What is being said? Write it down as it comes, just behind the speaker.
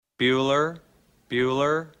Bueller,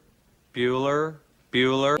 Bueller, Bueller,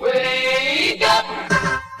 Bueller. Wake up!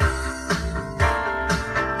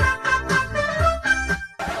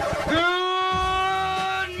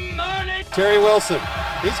 Good morning! Terry Wilson,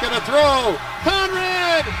 he's going to throw.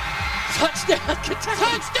 Conrad! Touchdown, Kentucky!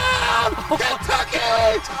 Touchdown!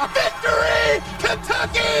 Kentucky! Victory!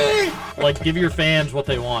 Kentucky! Like, give your fans what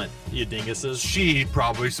they want, you dinguses. She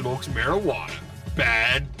probably smokes marijuana.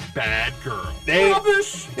 Bad girl.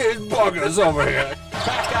 Rubbish is buggers over here.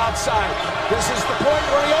 Back outside. This is the point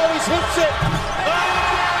where he always hits it.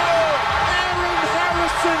 Oh! Aaron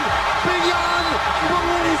Harrison beyond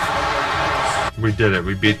belief. We did it.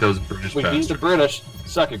 We beat those British We beat bastards. the British.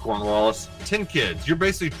 Suck it, Cornwallis. 10 kids. You're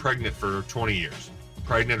basically pregnant for 20 years.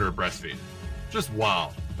 Pregnant or breastfeeding. Just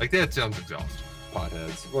wild. Like, that sounds exhausting.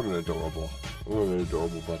 Potheads. What an adorable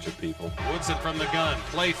bunch of people. Woodson from the gun,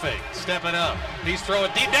 play fake, stepping up. He's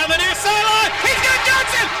throwing deep down the near sideline. He's got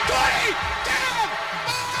Johnson. 20, down,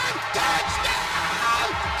 5, touchdown,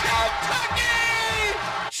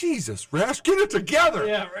 Kentucky! Jesus, Rash, get it together.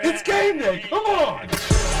 Yeah, right. It's game day. Come on.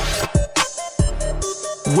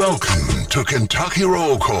 Welcome to Kentucky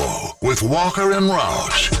Roll Call with Walker and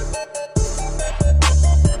Roush.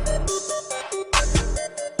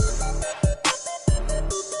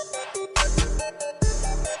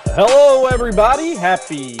 Hello, everybody.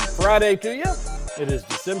 Happy Friday to you. It is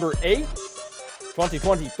December 8th,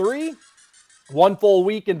 2023. One full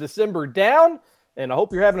week in December down, and I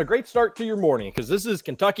hope you're having a great start to your morning because this is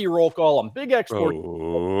Kentucky Roll Call on Big X Sports.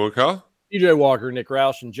 Okay. TJ Walker, Nick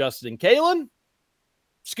Roush, and Justin Kalen.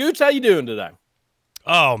 Scoots, how you doing today?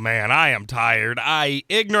 Oh, man, I am tired. I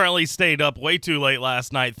ignorantly stayed up way too late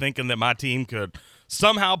last night thinking that my team could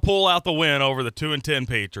somehow pull out the win over the 2-10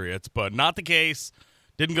 Patriots, but not the case.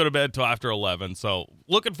 Didn't go to bed till after 11, so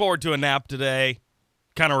looking forward to a nap today.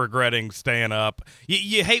 Kind of regretting staying up.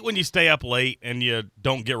 You hate when you stay up late and you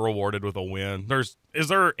don't get rewarded with a win. Is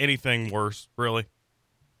there anything worse, really?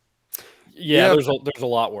 Yeah. There's a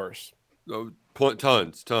lot worse.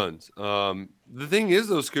 Tons. The thing is,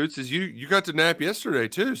 though, Scoots, is you got to nap yesterday,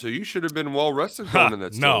 too, so you should have been well rested going in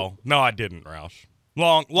that stuff. No, I didn't, Roush.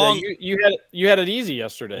 Long. Yeah, you had it easy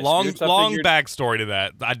yesterday. Long Scoots. backstory to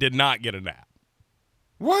that. I did not get a nap.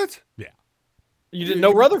 What? Yeah. You didn't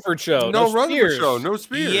know Rutherford show. No Rutherford Spears. show. No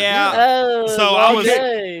Spears. Yeah. Oh, So I was.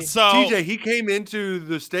 okay. So TJ, he came into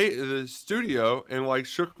the studio and like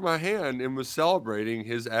shook my hand and was celebrating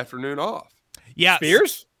his afternoon off. yeah.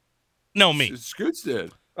 Spears? No, me. Scoots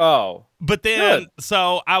did. Oh. But then, Good.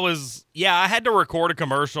 so I had to record a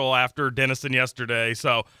commercial after Denison yesterday.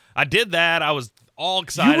 So I did that. I was all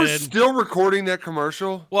excited. You were still recording that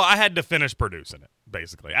commercial? Well, I had to finish producing it.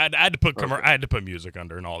 Basically, I had to put I had to put music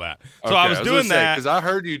under and all that. So I was doing that because I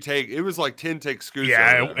heard you take. It was like 10 takes Scoots.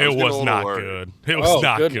 Yeah, it was not good. It was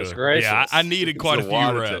not goodness good. gracious. Yeah, I needed quite a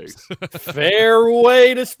few reps. Fair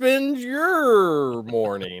way to spend your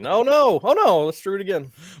morning. Oh no. Let's do it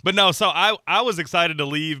again. But no, so I was excited to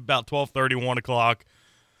leave about 12:30, 1 o'clock.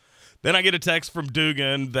 Then I get a text from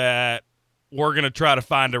Dugan that we're gonna try to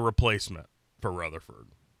find a replacement for Rutherford.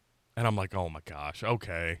 And I'm like, oh my gosh,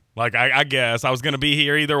 okay. Like, I guess I was going to be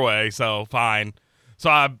here either way, so fine. So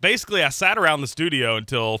I sat around the studio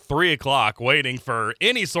until 3 o'clock waiting for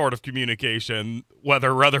any sort of communication,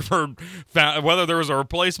 whether Rutherford whether there was a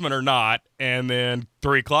replacement or not. And then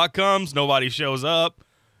 3 o'clock comes, nobody shows up.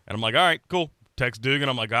 And I'm like, all right, cool. Text Dugan.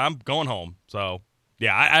 I'm like, I'm going home. So,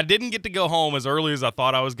 yeah, I didn't get to go home as early as I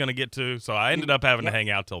thought I was going to get to. So I ended up having to hang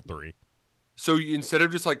out till 3. So instead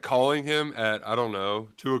of just like calling him at, I don't know,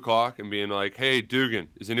 2 o'clock and being like, hey, Dugan,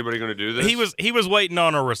 is anybody going to do this? He was waiting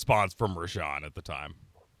on a response from Rashawn at the time.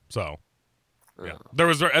 So, yeah, there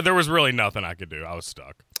was really nothing I could do. I was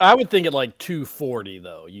stuck. I would think at like 2:40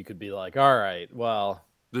 though, you could be like, all right, well,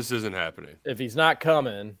 this isn't happening. if he's not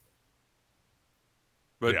coming,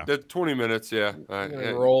 But Yeah. that 20 minutes, yeah.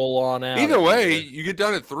 roll on out. Either way, you get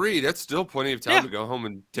done at 3. That's still plenty of time to go home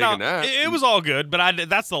and take a nap. It was all good, but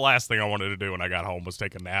that's the last thing I wanted to do when I got home was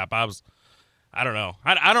take a nap. I don't know.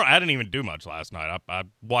 I didn't even do much last night. I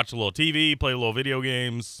watched a little TV, played a little video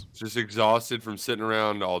games. Just exhausted from sitting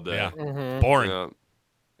around all day. Yeah, Mhm. boring. Yeah.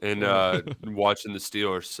 And watching the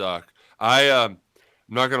Steelers suck. I'm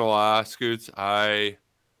not gonna lie, Scoots. I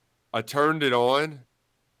turned it on,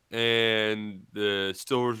 and the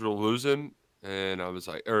Steelers were losing, and I was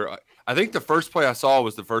like, I think the first play I saw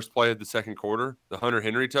was the first play of the second quarter, the Hunter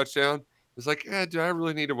Henry touchdown. It's like, do I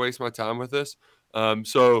really need to waste my time with this?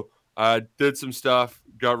 So I did some stuff,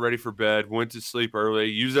 got ready for bed, went to sleep early,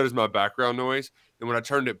 used that as my background noise. And when I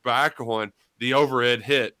turned it back on, the overhead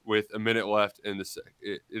hit with a minute left in the second.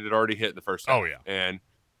 It had already hit in the first half. Oh, yeah. And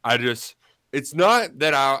I just it's not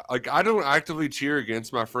that I don't actively cheer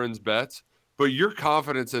against my friends' bets, but your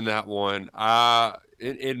confidence in that one,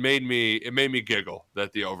 it made me giggle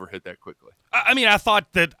that the over hit that quickly. I mean, I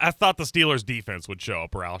thought the Steelers defense would show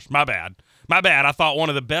up, Roush. My bad. I thought one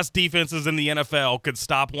of the best defenses in the NFL could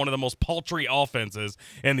stop one of the most paltry offenses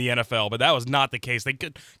in the NFL, but that was not the case. They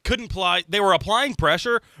couldn't apply. They were applying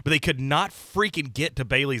pressure, but they could not freaking get to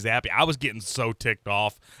Bailey Zappi. I was getting so ticked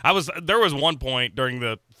off. There was one point during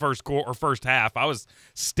the first half, I was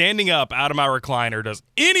standing up out of my recliner. Does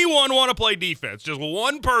anyone want to play defense? Just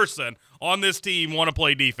one person on this team want to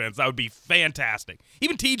play defense? That would be fantastic.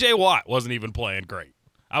 Even TJ Watt wasn't even playing great.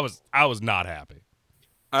 I was not happy.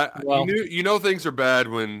 You know things are bad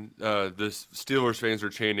when the Steelers fans are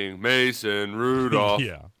chanting Mason Rudolph.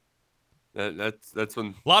 Yeah, that's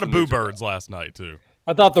when a lot of boo birds last night too.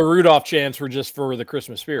 I thought the Rudolph chants were just for the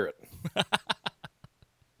Christmas spirit.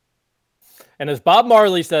 And as Bob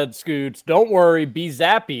Marley said, Scoots, don't worry, be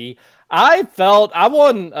zappy. I felt I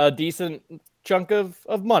won a decent chunk of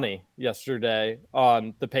money yesterday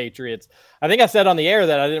on the Patriots. I think I said on the air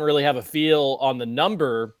that I didn't really have a feel on the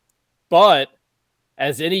number, but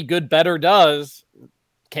as any good bettor does,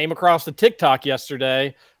 came across the TikTok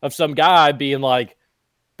yesterday of some guy being like,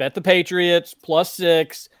 bet the Patriots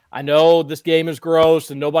 +6. I know this game is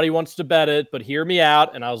gross and nobody wants to bet it, but hear me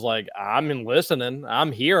out. And I was like, I'm listening.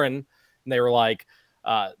 I'm hearing. And they were like,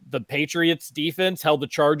 the Patriots defense held the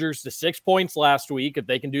Chargers to 6 points last week. If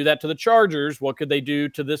they can do that to the Chargers, what could they do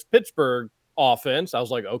to this Pittsburgh offense? I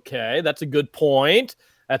was like, okay, that's a good point.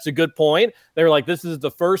 That's a good point. They were like, this is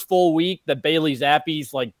the first full week that Bailey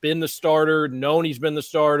Zappi's like been the starter, known he's been the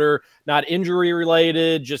starter, not injury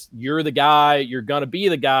related, just you're the guy, you're going to be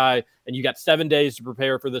the guy, and you got 7 days to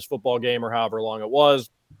prepare for this football game or however long it was.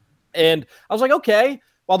 And I was like, okay,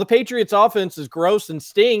 while the Patriots offense is gross and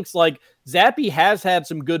stinks, like Zappi has had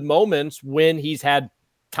some good moments when he's had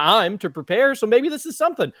time to prepare. So maybe this is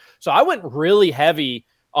something. So I went really heavy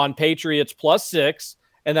on Patriots +6.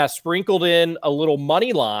 And I sprinkled in a little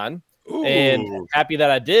money line. Ooh. And happy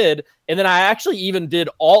that I did. And then I actually even did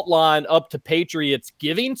alt line up to Patriots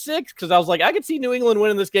giving 6 because I was like, I could see New England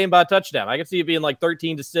winning this game by a touchdown. I could see it being like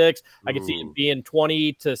 13-6. I could see it being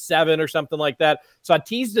 20-7 or something like that. So I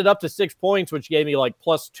teased it up to 6 points, which gave me like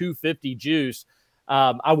 +250 juice.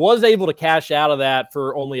 I was able to cash out of that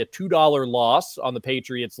for only a $2 loss on the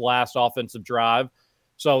Patriots' last offensive drive.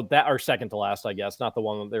 So that, or second to last, I guess, not the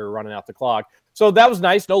one that they were running out the clock. So that was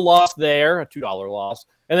nice. No loss there, a $2 loss.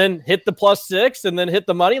 And then hit the +6 and then hit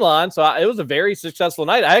the money line. So it was a very successful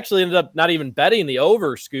night. I actually ended up not even betting the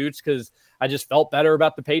over, Scoots, because I just felt better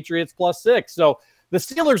about the Patriots +6. So the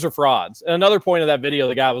Steelers are frauds. And another point of that video,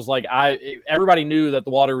 the guy was like, everybody knew that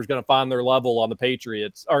the water was going to find their level on the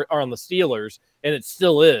Patriots or on the Steelers, and it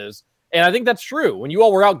still is. And I think that's true. When you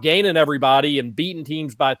all were out gaining everybody and beating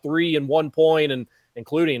teams by 3 and 1 point, and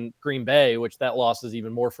including Green Bay, which that loss is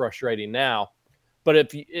even more frustrating now. But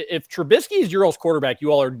if Trubisky is your all's quarterback,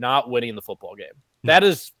 you all are not winning the football game. That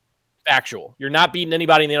is factual. You're not beating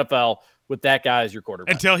anybody in the NFL with that guy as your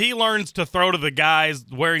quarterback. Until he learns to throw to the guys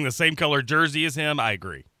wearing the same color jersey as him, I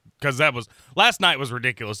agree. Because last night was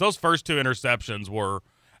ridiculous. Those first 2 interceptions were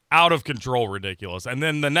out of control ridiculous. And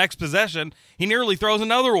then the next possession, he nearly throws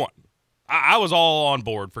another one. I was all on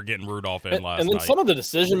board for getting Rudolph in last night. And then some of the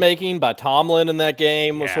decision-making by Tomlin in that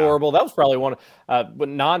game was horrible. That was probably one of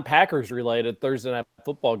non-Packers related Thursday night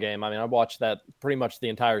football game. I mean, I watched that pretty much the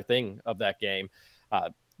entire thing of that game.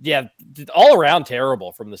 All around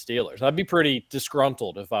terrible from the Steelers. I'd be pretty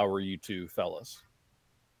disgruntled if I were you two fellas.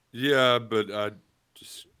 Yeah, but I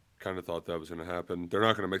just kind of thought that was going to happen. They're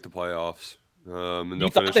not going to make the playoffs. You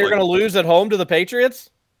thought they were going to lose at home to the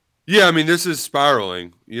Patriots? Yeah, I mean, this is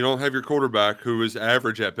spiraling. You don't have your quarterback who is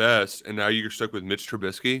average at best, and now you're stuck with Mitch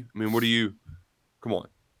Trubisky. I mean, come on.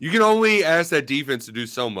 You can only ask that defense to do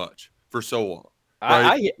so much for so long.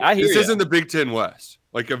 Right? I hear this you. isn't the Big Ten West.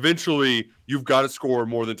 Like, eventually, you've got to score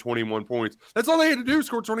more than 21 points. That's all they had to do,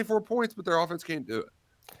 score 24 points, but their offense can't do it.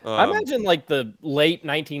 I imagine, like, the late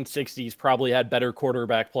 1960s probably had better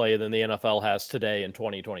quarterback play than the NFL has today in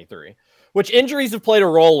 2023. Which injuries have played a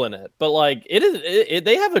role in it, but like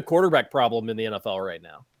they have a quarterback problem in the NFL right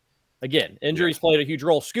now. Again, injuries played a huge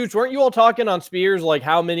role. Scoots, weren't you all talking on Spears like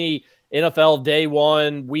how many NFL day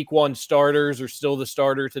 1, week 1 starters are still the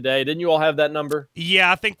starter today? Didn't you all have that number?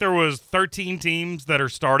 Yeah, I think there was 13 teams that are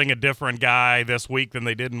starting a different guy this week than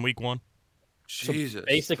they did in week 1. Jesus. So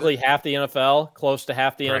basically half the NFL, close to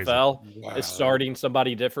half the Crazy. NFL is starting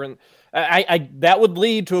somebody different. I that would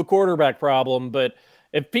lead to a quarterback problem, but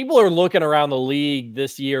if people are looking around the league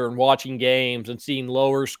this year and watching games and seeing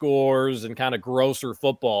lower scores and kind of grosser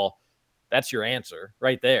football, that's your answer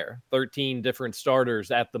right there. 13 different starters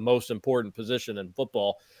at the most important position in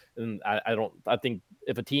football. And I think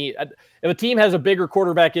if a team has a bigger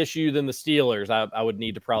quarterback issue than the Steelers, I would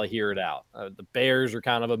need to probably hear it out. The Bears are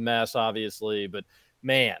kind of a mess, obviously, but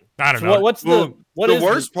man, I don't know. What's the the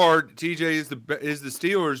worst part, TJ, is the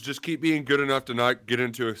Steelers just keep being good enough to not get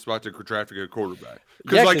into a spot to draft a good quarterback.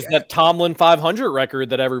 Yeah, because that Tomlin 500 record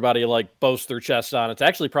that everybody boasts their chest on, it's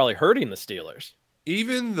actually probably hurting the Steelers.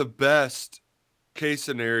 Even the best case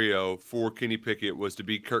scenario for Kenny Pickett was to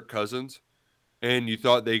beat Kirk Cousins, and you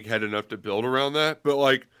thought they had enough to build around that.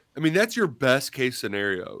 But that's your best case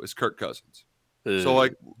scenario is Kirk Cousins. So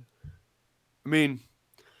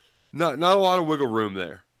not a lot of wiggle room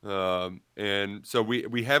there. And so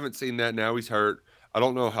we haven't seen that. Now he's hurt. I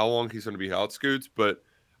don't know how long he's going to be out, Scoots, but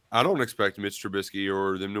I don't expect Mitch Trubisky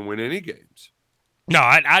or them to win any games. No,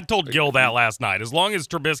 I told Gil that last night. As long as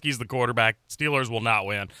Trubisky's the quarterback, Steelers will not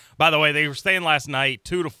win. By the way, they were saying last night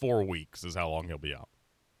 2 to 4 weeks is how long he'll be out.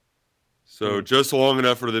 So just long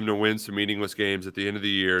enough for them to win some meaningless games at the end of the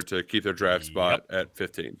year to keep their draft spot at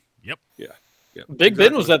 15. Yep. Yeah. Big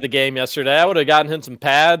Ben was at the game yesterday. I would have gotten him some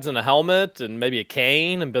pads and a helmet and maybe a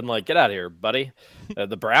cane and been like, get out of here, buddy.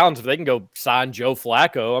 The Browns, if they can go sign Joe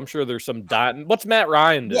Flacco, I'm sure there's some what's Matt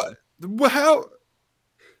Ryan doing? How?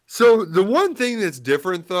 So the one thing that's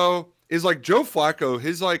different, though, is Joe Flacco,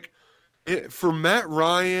 for Matt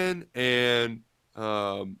Ryan and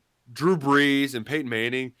Drew Brees and Peyton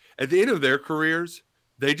Manning, at the end of their careers,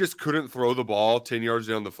 they just couldn't throw the ball 10 yards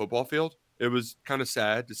down the football field. It was kind of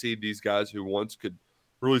sad to see these guys who once could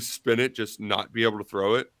really spin it just not be able to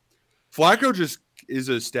throw it. Flacco just is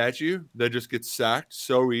a statue that just gets sacked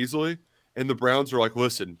so easily. And the Browns are like,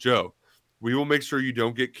 listen, Joe, we will make sure you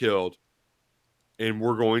don't get killed. And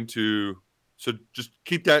we're going to just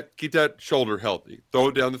keep that shoulder healthy. Throw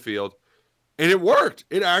it down the field. And it worked.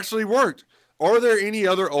 It actually worked. Are there any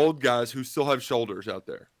other old guys who still have shoulders out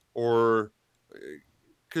there? Or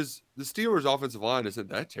because the Steelers' offensive line isn't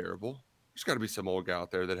that terrible. There's got to be some old guy out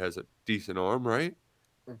there that has a decent arm, right?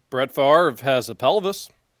 Brett Favre has a pelvis.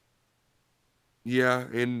 Yeah,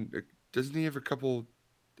 and doesn't he have a couple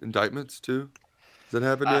indictments too? Has that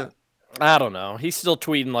happened yet? I don't know. He's still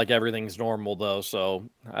tweeting like everything's normal though. So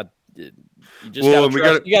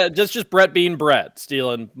just Brett being Brett,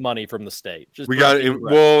 stealing money from the state. Just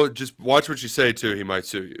watch what you say too. He might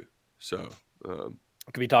sue you. So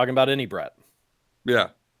could be talking about any Brett.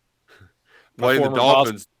 Yeah, playing the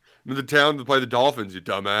Dolphins. The town to play the Dolphins, you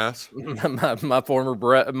dumbass. my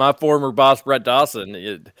former boss, Brett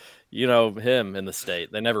Dawson. You know him in the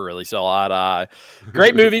state. They never really saw eye to eye.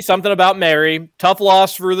 Great movie, Something About Mary. Tough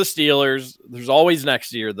loss for the Steelers. There's always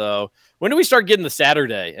next year, though. When do we start getting the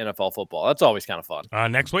Saturday NFL football? That's always kind of fun.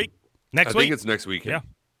 Next week. I think it's next weekend. Yeah.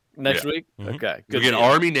 Next week? Mm-hmm. Okay. Good. We get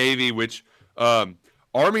Army-Navy, which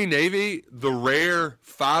Army-Navy, the rare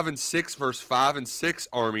 5-6 versus 5-6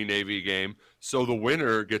 Army-Navy game. So the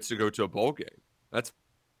winner gets to go to a bowl game. That's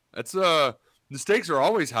the stakes are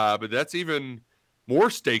always high, but that's even more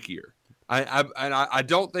stakier. I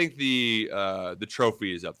don't think the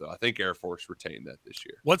trophy is up though. I think Air Force retained that this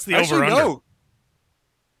year. What's the over under?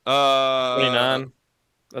 29.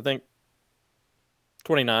 I think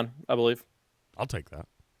 29. I believe. I'll take that.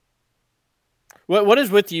 What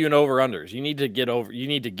is with you and over unders? You need to get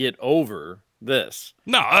over this.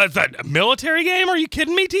 No, it's a military game. Are you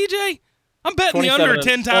kidding me, TJ? I'm betting the under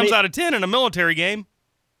 10 times out of 10 in a military game.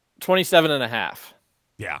 27.5.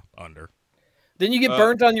 Yeah, under. Didn't you get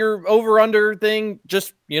burnt on your over-under thing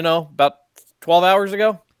just, about 12 hours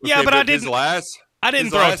ago? Yeah, okay, but I didn't his throw last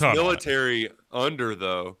a ton military under,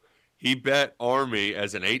 though. He bet Army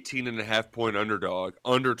as an 18.5-point underdog,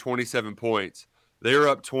 under 27 points. They were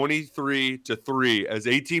up 23-3 as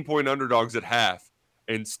 18-point underdogs at half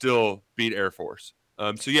and still beat Air Force.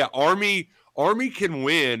 Army can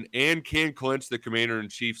win and can clinch the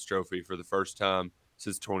Commander-in-Chief's trophy for the first time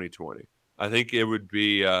since 2020. I think it would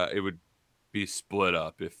be split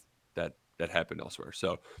up if that happened elsewhere.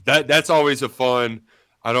 So that's always a fun.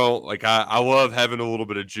 I love having a little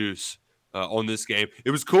bit of juice on this game.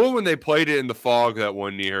 It was cool when they played it in the fog that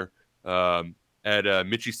one year at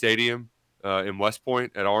Mitchie Stadium in West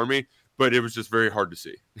Point at Army. But it was just very hard to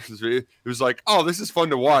see. It was like, oh, this is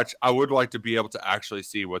fun to watch. I would like to be able to actually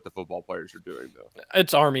see what the football players are doing, though.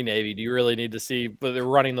 It's Army-Navy. Do you really need to see? But they're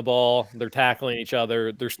running the ball. They're tackling each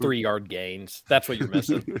other. There's 3-yard gains. That's what you're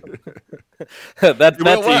missing. That's the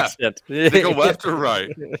left. extent. They go left or right.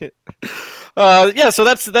 So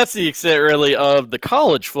that's the extent really of the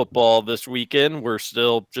college football this weekend. We're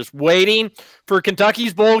still just waiting for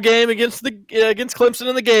Kentucky's bowl game against Clemson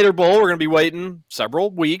in the Gator Bowl. We're going to be waiting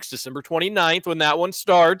several weeks, December 29th when that one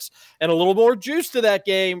starts, and a little more juice to that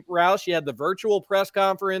game. Roush, you had the virtual press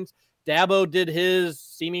conference. Dabo did his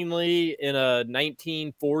seemingly in a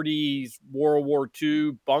 1940s World War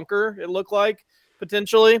II bunker, it looked like,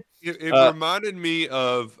 potentially. It reminded me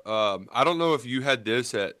of, I don't know if you had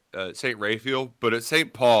this at St. Raphael, but at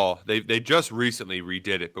St. Paul, they just recently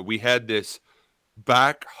redid it. But we had this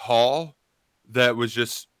back hall that was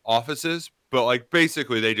just offices, but like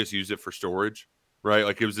basically they just used it for storage, right?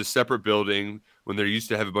 Like it was a separate building. When they used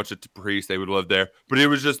to have a bunch of priests, they would live there. But it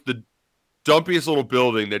was just the dumpiest little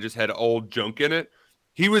building that just had old junk in it.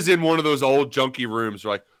 He was in one of those old junky rooms,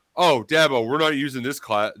 like, oh, Dabo, we're not using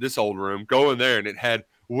this old room. Go in there. And it had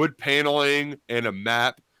wood paneling and a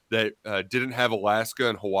map that didn't have Alaska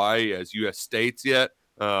and Hawaii as U.S. states yet.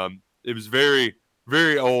 It was very,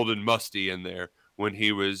 very old and musty in there when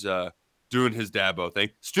he was doing his Dabo thing.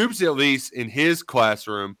 Stoops, at least in his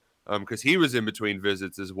classroom, because he was in between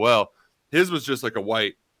visits as well, his was just like a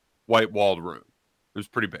white walled room. It was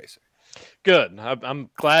pretty basic. Good. I'm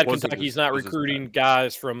glad Wasn't Kentucky's as- not wasn't as recruiting bad.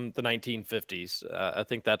 guys from the 1950s. I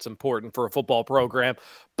think that's important for a football program.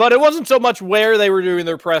 But it wasn't so much where they were doing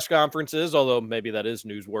their press conferences, although maybe that is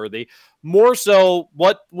newsworthy. More so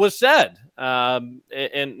what was said. And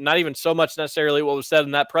not even so much necessarily what was said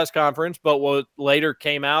in that press conference, but what later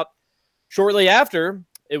came out shortly after.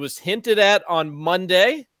 It was hinted at on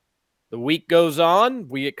Monday. The week goes on.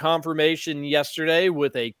 We get confirmation yesterday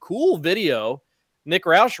with a cool video. Nick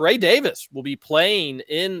Roush, Ray Davis will be playing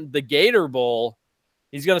in the Gator Bowl.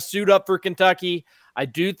 He's going to suit up for Kentucky. I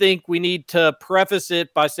do think we need to preface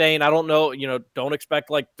it by saying, I don't know, don't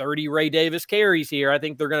expect like 30 Ray Davis carries here. I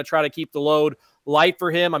think they're going to try to keep the load light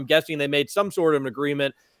for him. I'm guessing they made some sort of an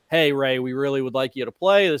agreement. Hey, Ray, we really would like you to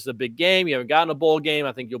play. This is a big game. You haven't gotten a bowl game.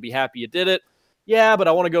 I think you'll be happy you did it. Yeah, but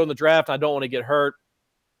I want to go in the draft. I don't want to get hurt.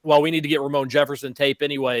 Well, we need to get Ramon Jefferson tape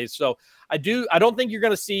anyways. So I don't think you're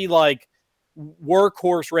going to see like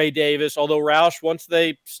workhorse Ray Davis, although Roush, once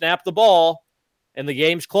they snap the ball and the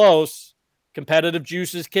game's close, competitive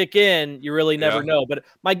juices kick in, you really never know. But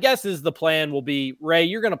my guess is the plan will be, Ray,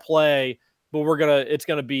 you're going to play, but it's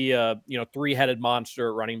going to be a, three-headed monster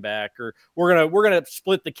at running back, or we're going to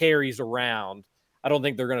split the carries around. I don't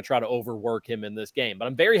think they're going to try to overwork him in this game, but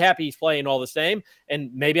I'm very happy he's playing all the same.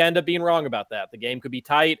 And maybe I end up being wrong about that. The game could be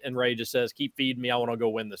tight and Ray just says, keep feeding me. I want to go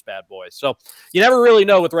win this bad boy. So you never really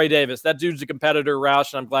know with Ray Davis. That dude's a competitor,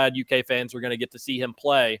 Roush, and I'm glad UK fans are going to get to see him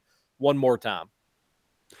play one more time.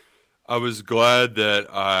 I was glad that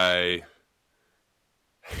I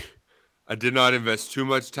did not invest too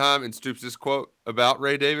much time in Stoops' quote about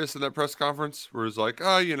Ray Davis in that press conference, where it's like,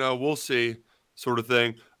 oh, we'll see, sort of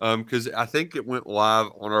thing. Because I think it went live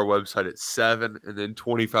on our website at 7, and then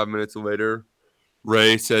 25 minutes later,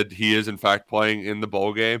 Ray said he is in fact playing in the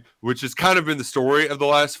bowl game, which has kind of been the story of the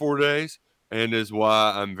last 4 days, and is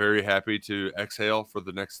why I'm very happy to exhale for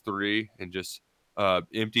the next 3 and just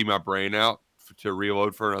empty my brain out to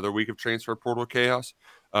reload for another week of transfer portal chaos.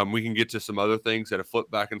 We can get to some other things that have flipped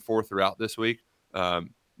back and forth throughout this week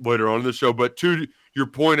later on in the show. But to your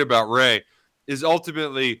point about Ray, is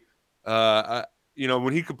ultimately,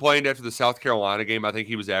 when he complained after the South Carolina game, I think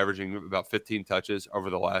he was averaging about 15 touches over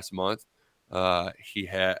the last month. He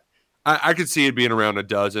had, I could see it being around a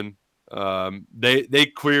dozen. They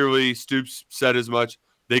clearly, Stoops said as much,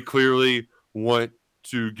 they clearly want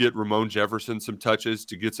to get Ramon Jefferson some touches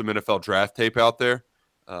to get some NFL draft tape out there.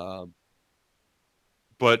 So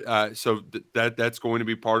that's going to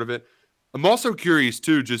be part of it. I'm also curious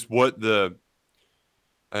too, just what the,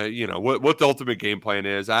 what the ultimate game plan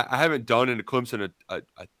is. I haven't done into Clemson a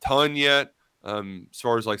ton yet, as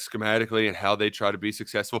far as like schematically and how they try to be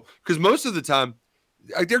successful. Because most of the time,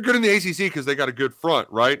 they're good in the ACC because they got a good front,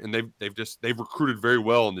 right? And they've recruited very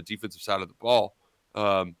well on the defensive side of the ball.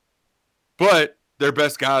 But their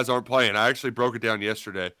best guys aren't playing. I actually broke it down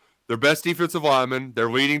yesterday. Their best defensive lineman,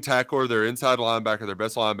 their leading tackler, their inside linebacker, their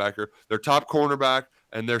best linebacker, their top cornerback,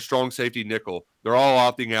 and their strong safety nickel, they're all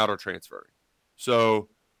opting out or transferring. So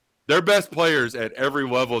their best players at every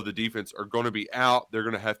level of the defense are going to be out. They're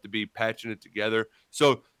going to have to be patching it together.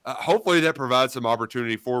 So hopefully that provides some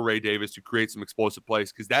opportunity for Ray Davis to create some explosive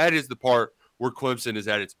plays, because that is the part where Clemson is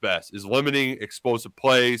at its best, is limiting explosive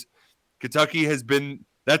plays. Kentucky has been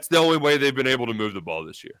 – that's the only way they've been able to move the ball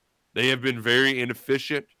this year. They have been very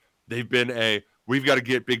inefficient. They've been we've got to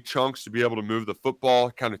get big chunks to be able to move the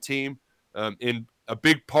football kind of team. In a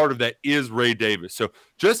big part of that is Ray Davis. So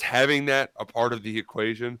just having that a part of the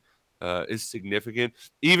equation is significant,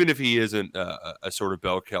 even if he isn't a sort of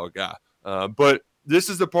bell cow guy. But this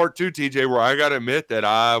is the part too, TJ, where I got to admit that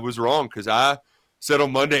I was wrong, because I said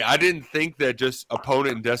on Monday I didn't think that just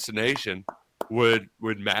opponent and destination would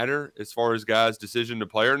matter as far as guys' decision to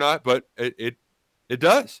play or not, but it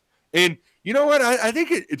does. And you know what? I think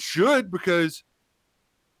it should, because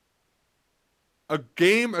a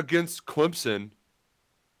game against Clemson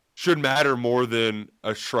should matter more than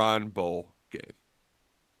a Shrine Bowl game,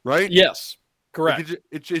 right? Yes, correct. Like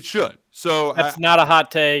it should. So that's not a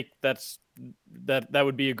hot take. That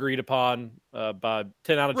would be agreed upon by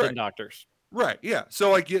 10 out of 10 doctors. Right. Yeah.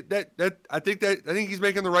 So I get that. I think he's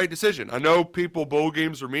making the right decision. I know bowl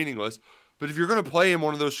games are meaningless, but if you're going to play in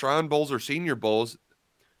one of those Shrine Bowls or Senior Bowls,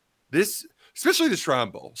 especially the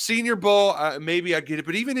Shrine Bowl, Senior Bowl, maybe I get it.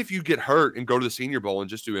 But even if you get hurt and go to the Senior Bowl and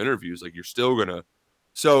just do interviews, like, you're still gonna.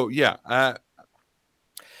 So yeah,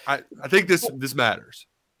 I think this matters.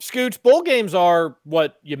 Scoots, bowl games are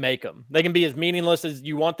what you make them. They can be as meaningless as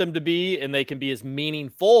you want them to be, and they can be as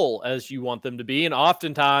meaningful as you want them to be. And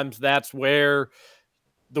oftentimes that's where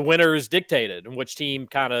the winner is dictated, and which team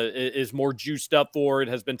kind of is more juiced up for it,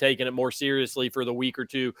 has been taking it more seriously for the week or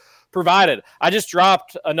two provided. I just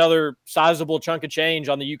dropped another sizable chunk of change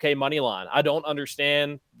on the UK money line. I don't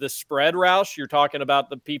understand the spread, Roush. You're talking about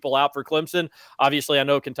the people out for Clemson. Obviously, I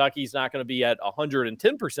know Kentucky's not going to be at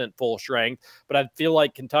 110% full strength, but I feel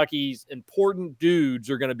like Kentucky's important dudes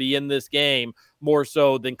are going to be in this game more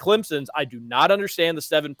so than Clemson's. I do not understand the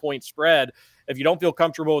 7-point spread. If you don't feel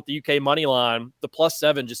comfortable with the UK money line, the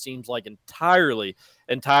 +7 just seems like entirely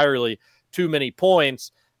too many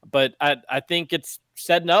points. But I think it's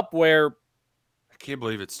setting up where I can't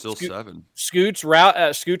believe it's still 7. Scoots and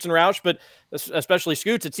Roush, but especially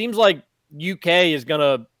Scoots. It seems like UK is going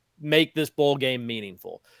to make this bowl game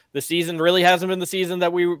meaningful. The season really hasn't been the season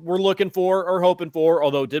that we were looking for or hoping for,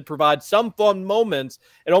 although it did provide some fun moments.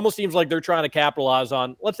 It almost seems like they're trying to capitalize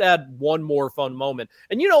on, let's add one more fun moment.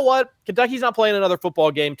 And you know what? Kentucky's not playing another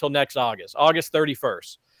football game till next August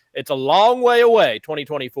 31st. It's a long way away,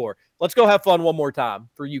 2024. Let's go have fun one more time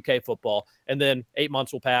for UK football. And then 8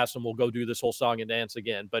 months will pass and we'll go do this whole song and dance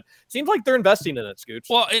again. But it seems like they're investing in it, Scoots.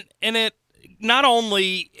 Well, it not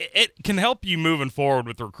only it can help you moving forward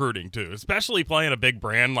with recruiting too, especially playing a big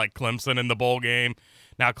brand like Clemson in the bowl game.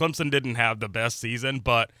 Now, Clemson didn't have the best season,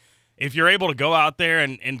 but if you're able to go out there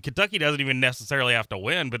and Kentucky doesn't even necessarily have to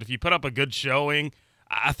win, but if you put up a good showing,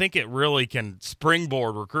 I think it really can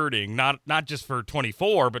springboard recruiting, not just for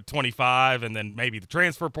 24, but 25, and then maybe the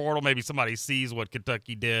transfer portal. Maybe somebody sees what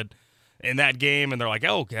Kentucky did in that game, and they're like,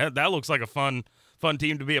 "Oh, that looks like a fun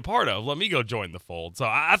team to be a part of. Let me go join the fold." So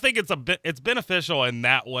I think it's beneficial in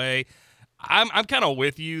that way. I'm kind of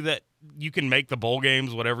with you that you can make the bowl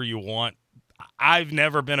games whatever you want. I've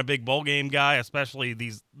never been a big bowl game guy, especially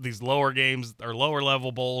these lower games or lower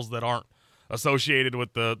level bowls that aren't associated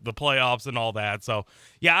with the playoffs and all that. So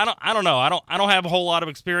yeah, I don't know. I don't have a whole lot of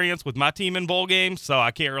experience with my team in bowl games, so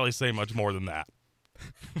I can't really say much more than that.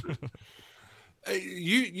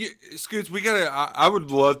 You Scoots, I would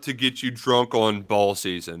love to get you drunk on ball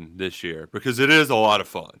season this year, because it is a lot of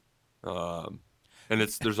fun. And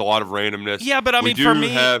there's a lot of randomness. Yeah, but I mean,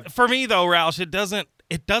 for me though, Roush, it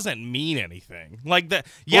doesn't mean anything. Like that.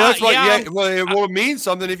 Yeah, it means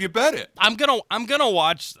something if you bet it. I'm gonna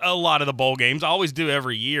watch a lot of the bowl games. I always do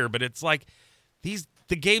every year, but it's like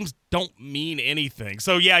the games don't mean anything.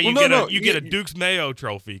 So yeah, you get a Duke's Mayo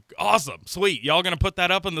trophy. Awesome, sweet. Y'all gonna put that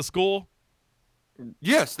up in the school?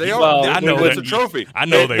 Yes, they are. Well, I know it's a trophy. I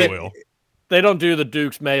know they will. They don't do the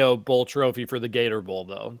Duke's Mayo Bowl trophy for the Gator Bowl,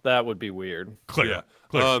 though. That would be weird. Clear.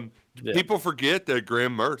 People forget that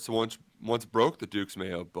Graham Mertz once broke the Duke's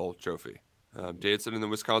Mayo Bowl trophy, dancing in the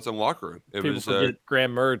Wisconsin locker room. People forget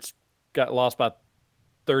Graham Mertz got lost by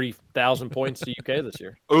 30,000 points to UK this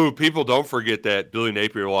year. Oh, people don't forget that Billy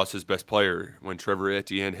Napier lost his best player when Trevor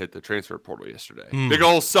Etienne hit the transfer portal yesterday. Big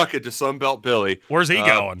old suck it to Sunbelt Billy. Where's he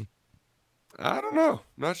going? I don't know.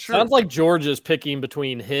 Not sure. Sounds like Georgia's picking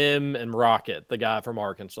between him and Rocket, the guy from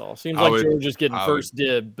Arkansas. Seems like Georgia's getting first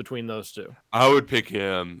dib between those two. I would pick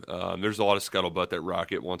him. There's a lot of scuttlebutt that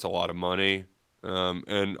Rocket wants a lot of money.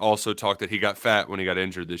 And also talk that he got fat when he got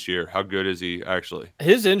injured this year. How good is he actually?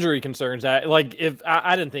 His injury concerns that, like, if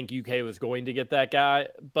I didn't think UK was going to get that guy,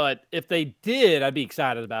 but if they did, I'd be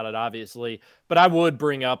excited about it, obviously. But I would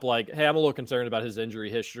bring up, like, hey, I'm a little concerned about his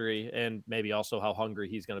injury history and maybe also how hungry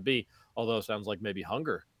he's going to be. Although it sounds like maybe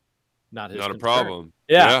hunger, not a problem.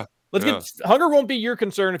 Yeah. Let's get hunger won't be your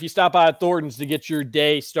concern if you stop by at Thornton's to get your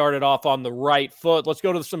day started off on the right foot. Let's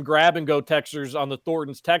go to some grab and go texters on the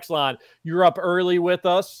Thornton's text line. You're up early with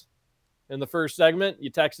us in the first segment. You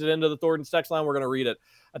texted into the Thornton's text line. We're going to read it.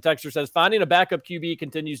 A texter says, finding a backup QB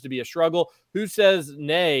continues to be a struggle. Who says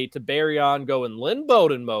nay to Barry on going Lynn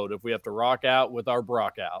Bowden mode if we have to rock out with our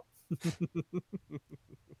Brock out?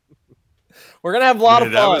 We're going to have a lot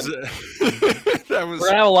of fun. We're going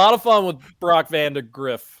to have a lot of fun with Brock Van de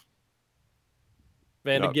Griff.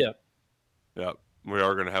 Van de Gip. Yep. We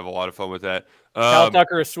are going to have a lot of fun with that. Kyle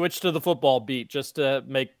Tucker has switched to the football beat just to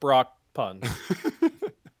make Brock puns.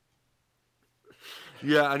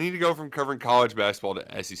 Yeah, I need to go from covering college basketball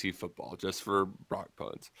to SEC football just for Brock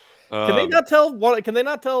puns. Can they not tell what? Can they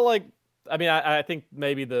not tell? Like, I mean, I think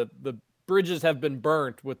maybe the bridges have been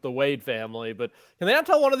burnt with the Wade family, but can they not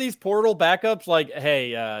tell one of these portal backups like,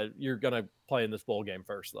 hey, you're gonna play in this bowl game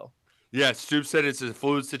first, though? Yeah, Stoop said it's a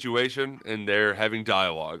fluid situation, and they're having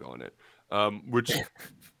dialogue on it. Which,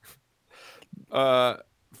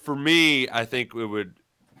 for me, I think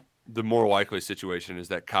the more likely situation is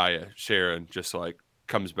that Kaya Sharon just like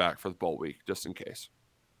comes back for the bowl week just in case.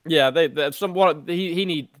 Yeah, they need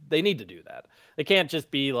to do that. It can't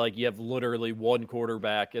just be like you have literally one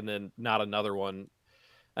quarterback and then not another one.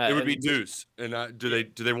 It would be Deuce, and do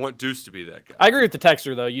they want Deuce to be that guy? I agree with the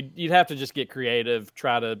texter though. You'd have to just get creative,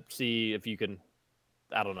 try to see if you can.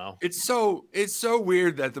 I don't know. It's so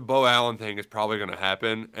weird that the Bo Allen thing is probably going to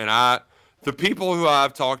happen, and the people who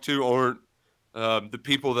I've talked to aren't the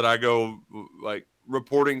people that I go like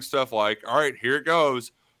reporting stuff like, all right, here it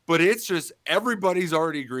goes. But it's just everybody's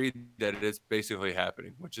already agreed that it's basically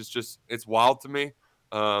happening, which is just it's wild to me.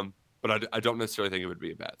 But I don't necessarily think it would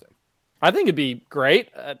be a bad thing. I think it'd be great.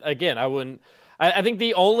 Again, I wouldn't. I think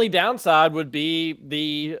the only downside would be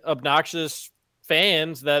the obnoxious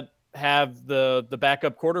fans that have the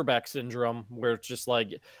backup quarterback syndrome, where it's just like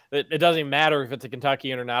it doesn't even matter if it's a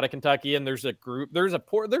Kentuckian or not a Kentuckian. There's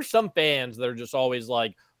some fans that are just always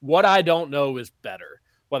like, what I don't know is better,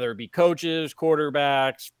 whether it be coaches,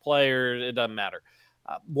 quarterbacks, players. It doesn't matter.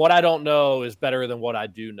 What I don't know is better than what I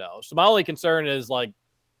do know. So my only concern is like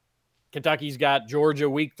Kentucky's got Georgia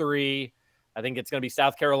week 3. I think it's going to be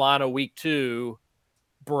South Carolina week 2.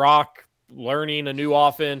 Brock learning a new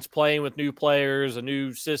offense, playing with new players, a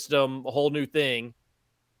new system, a whole new thing.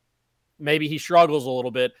 Maybe he struggles a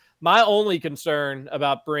little bit. My only concern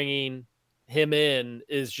about bringing him in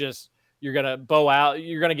is just you're going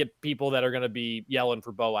to get people that are going to be yelling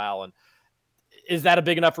for Bo Allen. Is that a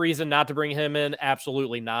big enough reason not to bring him in?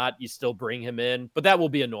 Absolutely not. You still bring him in, but that will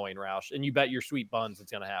be annoying, Roush. And you bet your sweet buns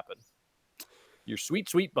it's going to happen. Your sweet,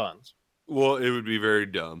 sweet buns. Well, it would be very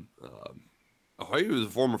dumb. He was a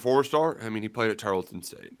former 4-star. I mean, he played at Tarleton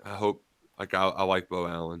State. I hope, I like Bo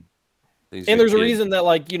Allen. And there's a reason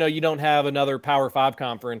that, you don't have another Power 5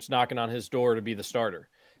 conference knocking on his door to be the starter.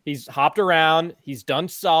 He's hopped around. He's done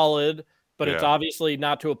solid, but it's obviously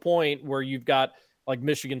not to a point where you've got like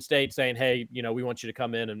Michigan State saying, hey, we want you to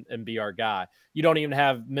come in and be our guy. You don't even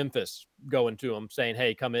have Memphis going to him saying,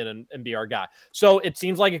 hey, come in and be our guy. So it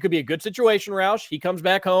seems like it could be a good situation, Roush. He comes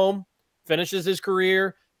back home, finishes his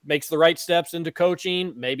career, makes the right steps into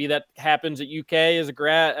coaching. Maybe that happens at UK as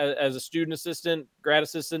a student assistant, grad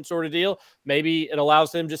assistant sort of deal. Maybe it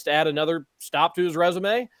allows him just to add another stop to his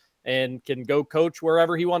resume and can go coach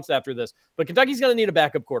wherever he wants after this. But Kentucky's going to need a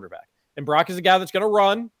backup quarterback. And Brock is a guy that's going to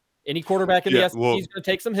run. Any quarterback in the SEC is going to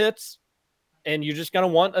take some hits. And you're just going to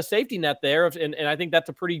want a safety net there. And I think that's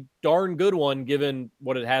a pretty darn good one given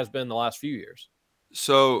what it has been the last few years.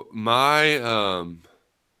 So my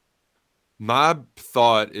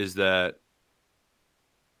thought is that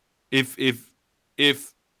if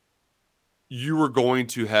you were going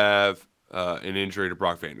to have an injury to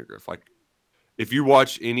Brock Vandagriff, like if you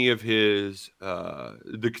watch any of his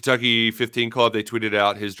the Kentucky 15 Club, they tweeted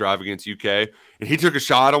out his drive against UK, and he took a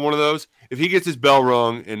shot on one of those. If he gets his bell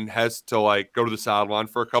rung and has to go to the sideline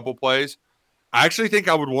for a couple plays, I actually think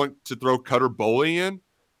I would want to throw Cutter Boley in.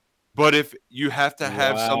 But if you have to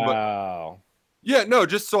have somebody, yeah, no,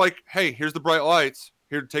 just so hey, here's the bright lights.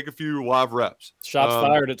 Here, take a few live reps. Shots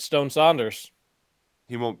fired at Stone Saunders.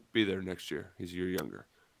 He won't be there next year. He's a year younger.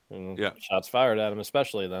 Yeah, shots fired at him,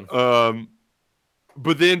 especially then.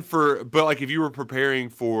 But then if you were preparing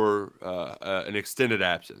for an extended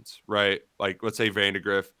absence, right? Like let's say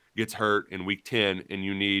Vandagriff gets hurt in week 10 and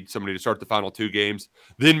you need somebody to start the final 2 games,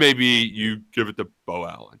 then maybe you give it to Bo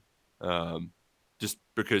Allen. Just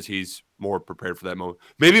because he's more prepared for that moment.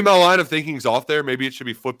 Maybe my line of thinking is off there. Maybe it should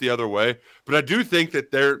be flipped the other way. But I do think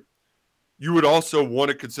that you would also want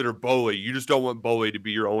to consider Boley. You just don't want Boley to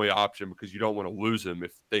be your only option because you don't want to lose him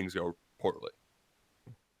if things go poorly.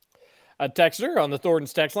 A texter on the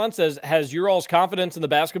Thornton's text line says, has your all's confidence in the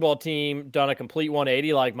basketball team done a complete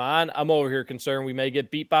 180 like mine? I'm over here concerned we may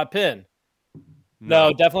get beat by Penn. No,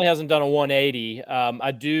 it definitely hasn't done a 180.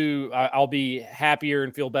 I'll be happier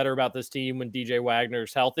and feel better about this team when DJ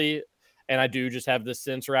Wagner's healthy. And I do just have this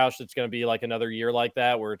sense, Roush, it's going to be like another year like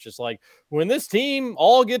that, where it's just like, when this team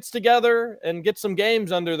all gets together and gets some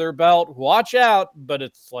games under their belt, watch out. But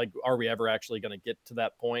it's like, are we ever actually going to get to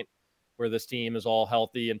that point where this team is all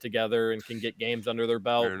healthy and together and can get games under their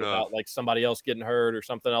belt without like somebody else getting hurt or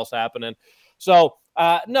something else happening? So,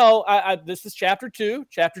 no, this is chapter two,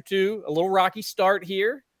 a little rocky start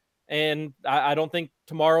here. And I don't think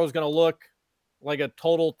tomorrow is going to look like a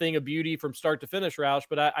total thing of beauty from start to finish, Roush,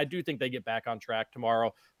 but I do think they get back on track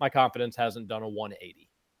tomorrow. My confidence hasn't done a 180.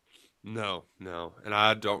 No. And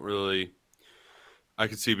I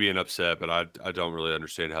could see being upset, but I don't really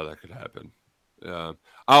understand how that could happen. I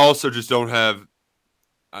also just don't have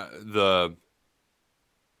the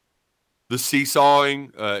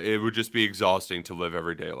seesawing. It would just be exhausting to live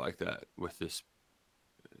every day like that with this.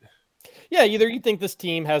 Yeah, either you think this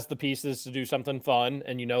team has the pieces to do something fun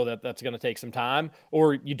and you know that that's going to take some time,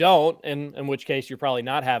 or you don't, and in which case you're probably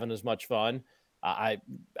not having as much fun.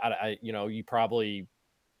 You probably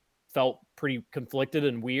felt pretty conflicted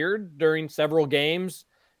and weird during several games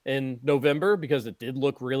in November because it did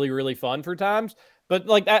look really, really fun for times. But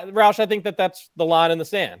like that, Roush, I think that's the line in the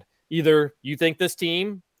sand. Either you think this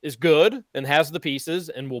team is good and has the pieces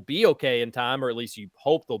and will be okay in time, or at least you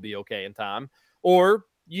hope they'll be okay in time, or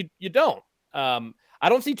you don't. I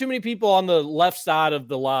don't see too many people on the left side of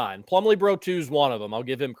the line. Plumlee Bro 2 is one of them. I'll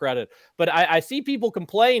give him credit. But I see people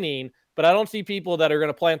complaining, but I don't see people that are going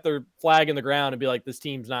to plant their flag in the ground and be like, this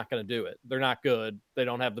team's not going to do it. They're not good. They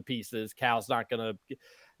don't have the pieces. Cal's not going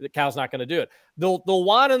to do it. They'll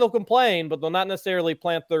whine and they'll complain, but they'll not necessarily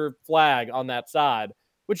plant their flag on that side,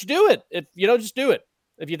 which do it. Just do it.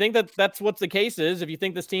 If you think that that's what the case is, if you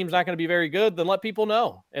think this team's not going to be very good, then let people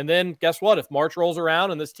know. And then guess what? If March rolls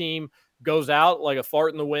around and this team goes out like a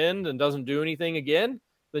fart in the wind and doesn't do anything again,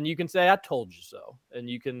 then you can say, I told you so. And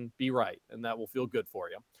you can be right. And that will feel good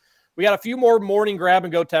for you. We got a few more morning grab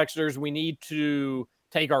and go texters. We need to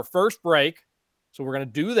take our first break. So we're going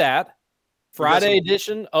to do that. Friday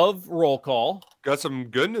edition of Roll Call. Got some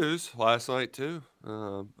good news last night, too,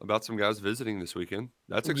 about some guys visiting this weekend.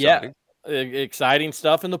 That's exciting. Yeah. Exciting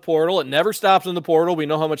stuff in the portal. It never stops in the portal. We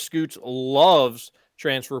know how much Scoots loves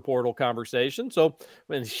transfer portal conversation. So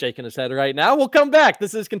he's shaking his head right now. We'll come back.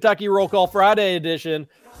 This is Kentucky Roll Call Friday edition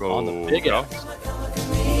on the Big X.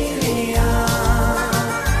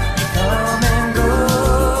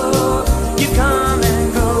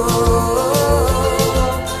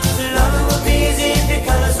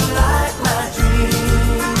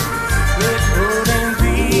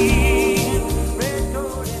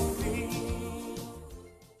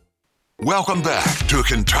 Welcome back to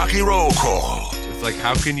Kentucky Roll Call. It's like,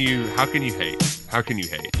 how can you hate? How can you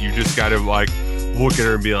hate? You just got to like look at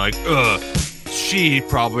her and be like, she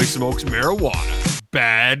probably smokes marijuana.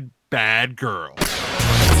 Bad girl.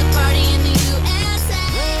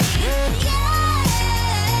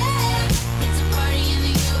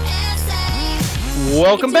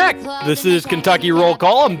 Welcome back. This is Kentucky Roll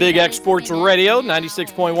Call on Big X Sports Radio,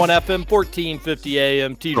 96.1 FM, 1450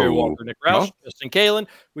 AM. TJ Walker, Nick Roush, Justin Kalen.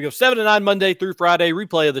 We go 7 to 9 Monday through Friday.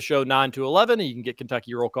 Replay of the show 9 to 11. And you can get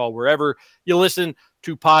Kentucky Roll Call wherever you listen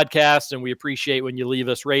to podcasts. And we appreciate when you leave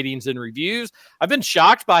us ratings and reviews. I've been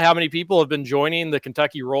shocked by how many people have been joining the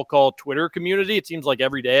Kentucky Roll Call Twitter community. It seems like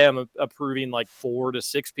every day I'm approving like 4 to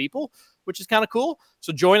 6 people, which is kind of cool.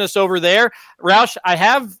 So join us over there. Roush,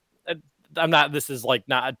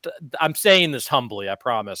 I'm saying this humbly, I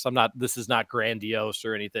promise. This is not grandiose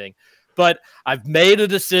or anything, but I've made a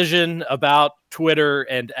decision about Twitter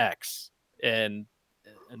and X and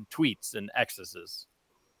tweets and X's.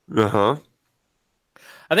 Uh-huh.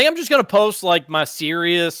 I think I'm just going to post like my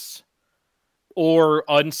serious or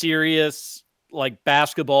unserious like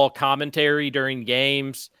basketball commentary during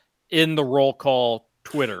games in the Roll Call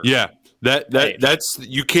Twitter. Yeah. That's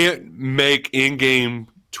you can't make in-game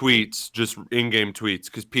tweets, just in-game tweets,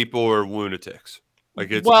 because people are lunatics.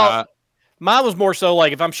 Like it's mine was more so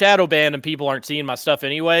like if I'm shadow banned and people aren't seeing my stuff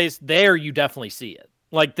anyways, there you definitely see it.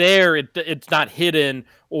 Like there, it's not hidden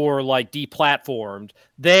or like deplatformed.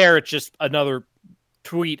 There, it's just another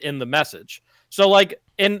tweet in the message. So like,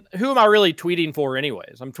 and who am I really tweeting for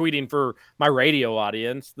anyways? I'm tweeting for my radio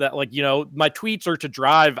audience that like, my tweets are to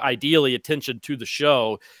drive ideally attention to the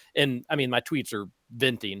show. And I mean, my tweets are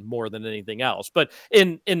venting more than anything else, but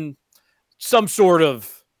in some sort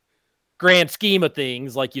of grand scheme of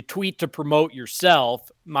things, like you tweet to promote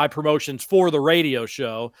yourself, my promotion's for the radio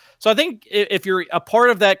show. So I think if you're a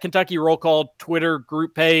part of that Kentucky Roll Call Twitter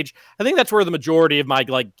group page, I think that's where the majority of my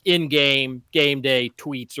like in-game game day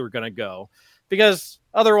tweets are going to go, because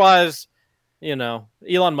otherwise,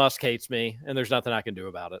 Elon Musk hates me and there's nothing I can do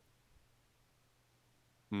about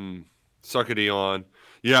it. Suck it, Elon.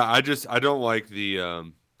 Yeah. I don't like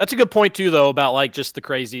the, that's a good point too, though, about like just the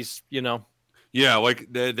crazies, Yeah, like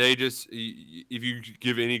they just, if you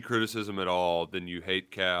give any criticism at all, then you hate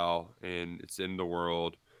Cal and it's in the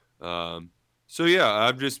world. So yeah,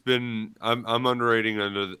 I'm operating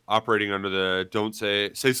under the don't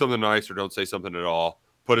say something nice or don't say something at all.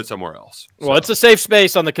 Put it somewhere else. Well, it's a safe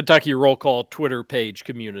space on the Kentucky Roll Call Twitter page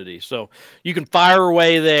community, so you can fire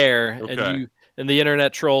away there, Okay. and the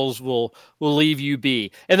internet trolls will leave you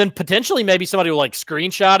be. And then potentially maybe somebody will like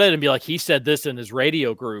screenshot it and be like, he said this in his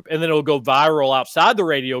radio group. And then it'll go viral outside the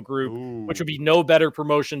radio group, which would be no better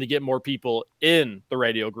promotion to get more people in the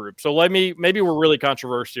radio group. So maybe we're really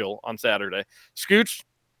controversial on Saturday. Scoots,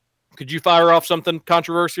 could you fire off something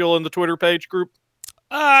controversial in the Twitter page group?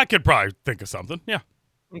 I could probably think of something. Yeah.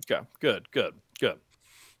 Okay, good.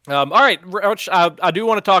 All right, Roach, I do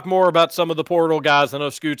want to talk more about some of the portal guys. I know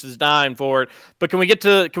Scoots is dying for it, but can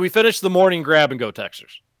we finish the morning grab and go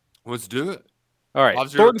Texers? Let's do it. All right,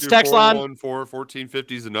 Thornton's text line.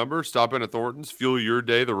 1450 is the number. Stop in at Thornton's. Fuel your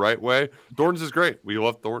day the right way. Thornton's is great. We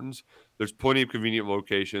love Thornton's. There's plenty of convenient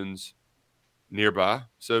locations nearby,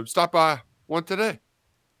 so stop by one today.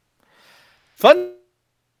 Fun.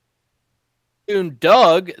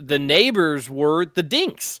 Doug, the neighbors were the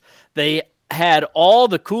Dinks. They had all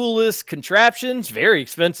the coolest contraptions, very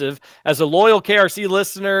expensive. As a loyal KRC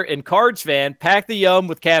listener and Cards fan, pack the yum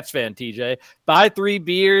with Cats fan, TJ. Buy 3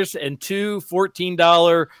 beers and 2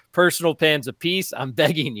 $14 personal pans apiece. I'm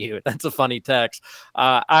begging you. That's a funny text.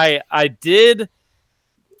 I did.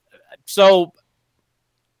 So,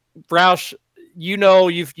 Roush,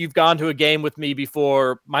 you've gone to a game with me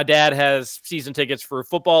before. My dad has season tickets for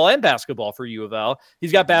football and basketball for U of L.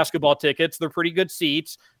 He's got basketball tickets. They're pretty good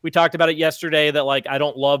seats. We talked about it yesterday that like I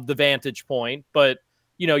don't love the vantage point, but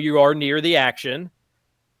you are near the action.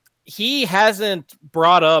 He hasn't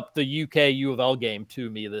brought up the UK U of L game to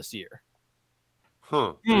me this year.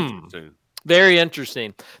 Interesting. Very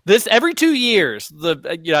interesting. This every 2 years,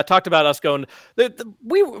 I talked about us going.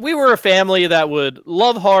 We were a family that would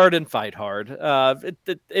love hard and fight hard.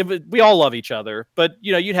 We all love each other, but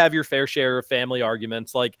you'd have your fair share of family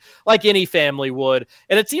arguments, like any family would.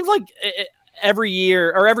 And it seems like every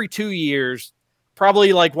year or every 2 years,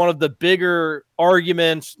 probably like one of the bigger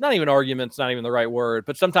arguments. Not even arguments, not even the right word,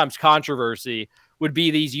 but sometimes controversy would be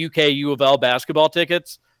these UK U of L basketball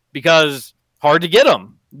tickets because hard to get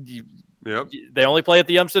them. Yep. They only play at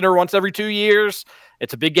the Yum Center once every 2 years.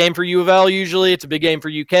 It's a big game for U of L usually. It's a big game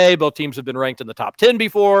for UK. Both teams have been ranked in the top 10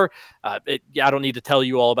 before. I don't need to tell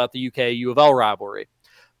you all about the UK U of L rivalry.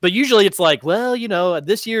 But usually it's like, well,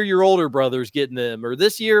 this year your older brother's getting them, or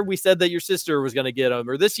this year we said that your sister was going to get them,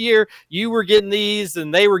 or this year you were getting these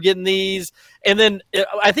and they were getting these. And then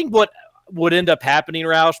I think what would end up happening,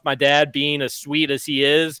 Roush, my dad being as sweet as he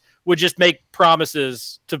is, would just make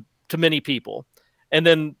promises to many people. And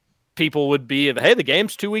then people would be, hey, the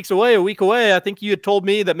game's 2 weeks away, a week away. I think you had told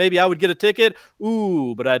me that maybe I would get a ticket.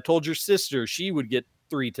 Ooh, but I told your sister she would get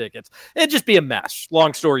 3 tickets. It'd just be a mess.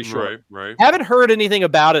 Long story short. Right. Haven't heard anything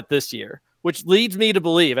about it this year, which leads me to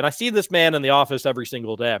believe, and I see this man in the office every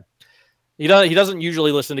single day. He doesn't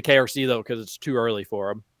usually listen to KRC, though, because it's too early for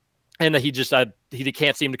him. And he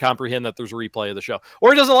can't seem to comprehend that there's a replay of the show.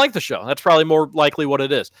 Or he doesn't like the show. That's probably more likely what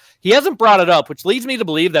it is. He hasn't brought it up, which leads me to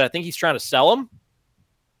believe that I think he's trying to sell them.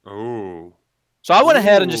 Oh. So I went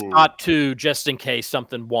ahead and just bought 2 just in case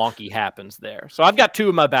something wonky happens there. So I've got 2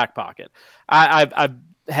 in my back pocket. I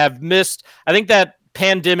have missed, I think that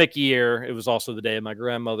pandemic year, it was also the day of my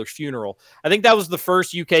grandmother's funeral. I think that was the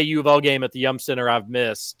first UK U of L game at the Yum Center I've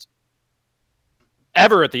missed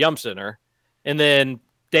ever at the Yum Center. And then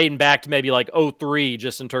dating back to maybe like 2003,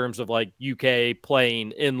 just in terms of like UK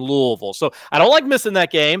playing in Louisville. So I don't like missing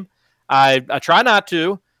that game. I try not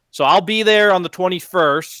to. So I'll be there on the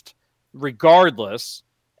 21st regardless.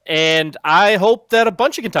 And I hope that a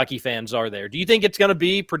bunch of Kentucky fans are there. Do you think it's going to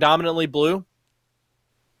be predominantly blue?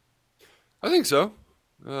 I think so.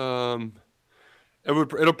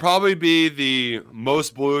 It'll probably be the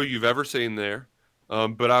most blue you've ever seen there.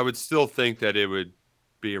 But I would still think that it would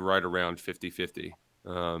be right around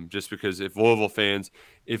 50-50. Just because if Louisville fans,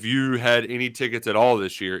 if you had any tickets at all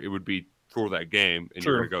this year, it would be for that game and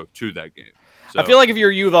Sure. you're going to go to that game. So, I feel like if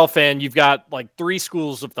you're a U of L fan, you've got like 3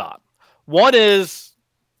 schools of thought. One is,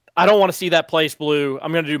 I don't want to see that place blue.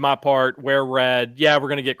 I'm going to do my part, wear red. Yeah, we're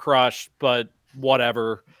going to get crushed, but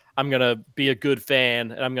whatever. I'm going to be a good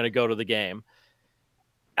fan, and I'm going to go to the game.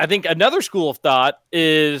 I think another school of thought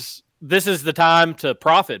is this is the time to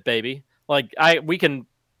profit, baby. Like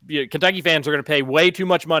Kentucky fans are going to pay way too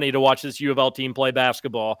much money to watch this U of L team play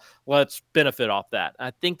basketball. Let's benefit off that.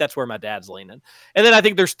 I think that's where my dad's leaning. And then I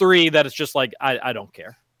think there's 3 that it's just like, I don't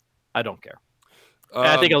care. I don't care. And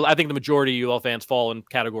I think the majority of U of L fans fall in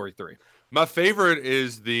category 3. My favorite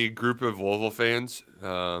is the group of Louisville fans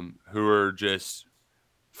who are just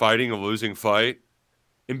fighting a losing fight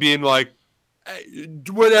and being like, hey,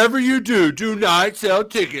 whatever you do, do not sell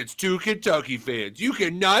tickets to Kentucky fans. You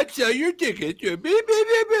cannot sell your tickets.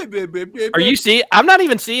 Are you seeing? I'm not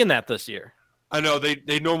even seeing that this year. I know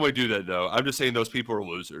they normally do that though. I'm just saying those people are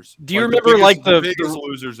losers. Do you remember the biggest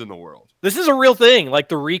losers in the world? This is a real thing. Like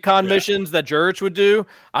the recon missions that Jurich would do.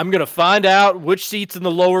 I'm gonna find out which seats in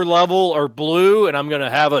the lower level are blue, and I'm gonna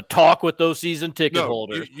have a talk with those season ticket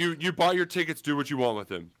holders. You buy your tickets, do what you want with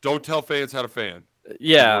them. Don't tell fans how to fan.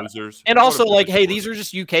 Yeah, losers. And also like, hey, these are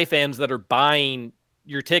just UK fans that are buying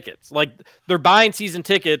your tickets. Like they're buying season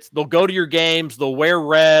tickets. They'll go to your games. They'll wear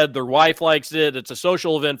red. Their wife likes it. It's a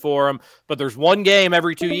social event for them. But there's one game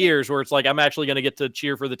every 2 years where it's like, I'm actually going to get to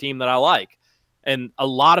cheer for the team that I like. And a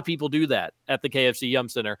lot of people do that at the KFC Yum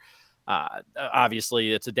Center.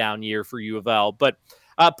 Obviously, it's a down year for U of L. But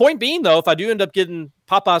point being, though, if I do end up getting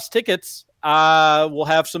Papa's tickets, we'll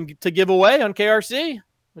have some to give away on KRC,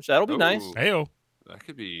 which that'll be nice. Hey-o. That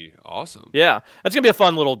could be awesome. Yeah, that's going to be a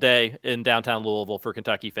fun little day in downtown Louisville for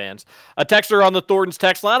Kentucky fans. A texter on the Thornton's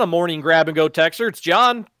text line, a morning grab-and-go texter. It's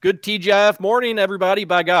John. Good TGIF morning, everybody.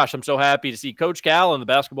 By gosh, I'm so happy to see Coach Cal and the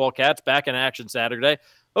Basketball Cats back in action Saturday.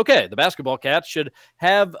 Okay, the Basketball Cats should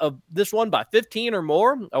have this one by 15 or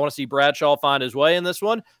more. I want to see Bradshaw find his way in this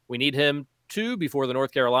one. We need him to before the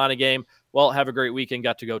North Carolina game. Well, have a great weekend.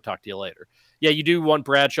 Got to go. Talk to you later. Yeah, you do want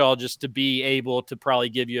Bradshaw just to be able to probably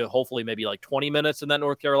give you hopefully maybe like 20 minutes in that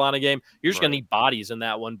North Carolina game. You're just going to need bodies in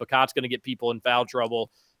that one. Bacot's going to get people in foul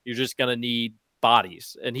trouble. You're just going to need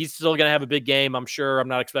bodies. And he's still going to have a big game, I'm sure. I'm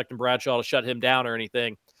not expecting Bradshaw to shut him down or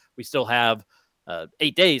anything. We still have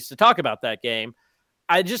 8 days to talk about that game.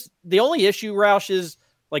 The only issue, Roush, is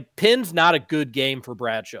like Penn's not a good game for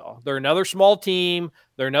Bradshaw. They're another small team.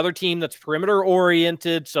 They're another team that's perimeter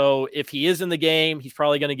oriented. So if he is in the game, he's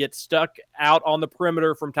probably going to get stuck out on the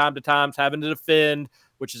perimeter from time to time, having to defend,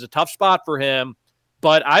 which is a tough spot for him.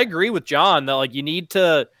 But I agree with John that like he needs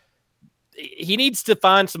to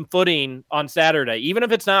find some footing on Saturday, even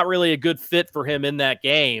if it's not really a good fit for him in that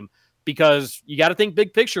game, because you got to think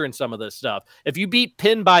big picture in some of this stuff. If you beat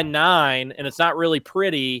Penn by 9 and it's not really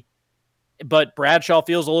pretty, but Bradshaw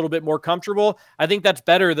feels a little bit more comfortable, I think that's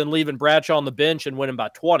better than leaving Bradshaw on the bench and winning by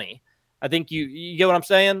 20. I think you get what I'm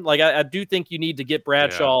saying? Like, I do think you need to get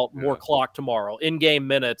Bradshaw more clock tomorrow, in-game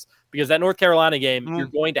minutes, because that North Carolina game, you're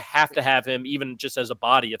going to have him even just as a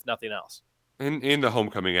body, if nothing else. And in the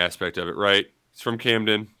homecoming aspect of it, right? He's from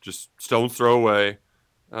Camden, just stone's throw away.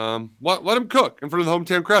 Let him cook in front of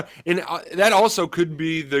the hometown crowd. And that also could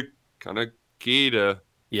be the kind of key to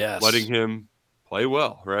letting him play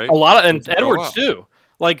well, right? A lot of, and Edwards too.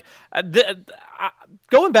 Like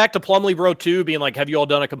going back to Plumlee Bro 2 being like, have you all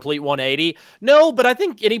done a complete 180? No, but I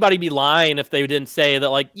think anybody be lying if they didn't say that,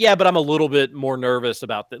 like, yeah, but I'm a little bit more nervous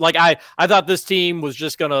about that. Like I thought this team was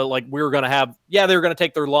just gonna, like, we were gonna have, they were gonna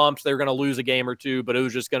take their lumps, they were gonna lose a game or two, but it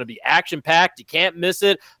was just gonna be action packed. You can't miss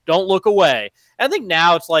it. Don't look away. I think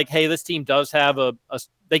now it's like, hey, this team does have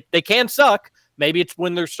they can suck. Maybe it's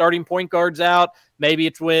when their starting point guard's out. Maybe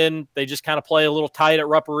it's when they just kind of play a little tight at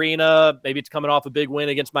Rupp Arena. Maybe it's coming off a big win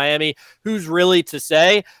against Miami. Who's really to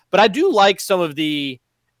say? But I do like some of the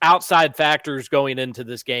outside factors going into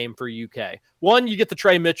this game for UK. One, you get the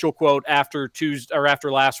Trey Mitchell quote after Tuesday or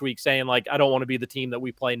after last week saying, like, I don't want to be the team that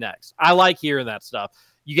we play next. I like hearing that stuff.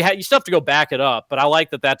 You still have to go back it up, but I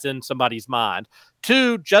like that that's in somebody's mind.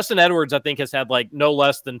 Two, Justin Edwards, I think, has had like no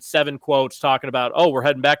less than 7 quotes talking about, oh, we're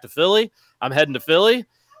heading back to Philly. I'm heading to Philly.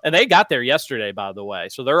 And they got there yesterday, by the way.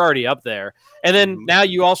 So they're already up there. And then now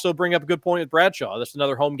you also bring up a good point with Bradshaw. That's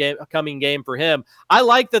another homecoming game for him. I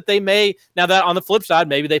like that they may, now that on the flip side,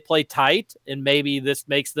 maybe they play tight and maybe this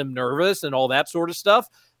makes them nervous and all that sort of stuff.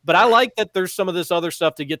 But I like that there's some of this other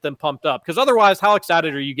stuff to get them pumped up. Because otherwise, how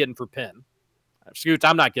excited are you getting for Penn? Scoots,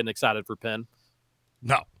 I'm not getting excited for Penn.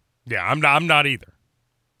 No. Yeah, I'm not either.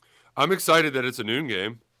 I'm excited that it's a noon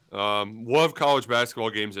game. We'll have college basketball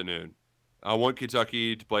games at noon. I want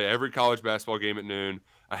Kentucky to play every college basketball game at noon.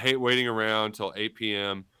 I hate waiting around till 8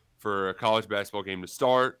 p.m. for a college basketball game to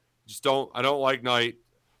start. I don't like night.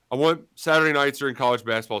 I want Saturday nights during college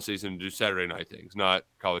basketball season to do Saturday night things, not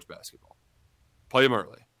college basketball. Play them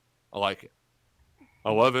early. I like it.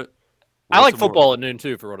 I love it. I like football at noon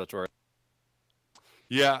too, for what it's worth.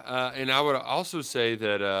 Yeah, and I would also say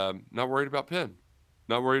that not worried about Penn.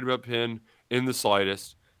 Not worried about Penn in the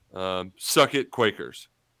slightest. Suck it, Quakers.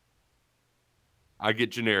 I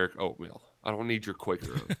get generic oatmeal. I don't need your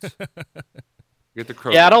Quaker oats. Get the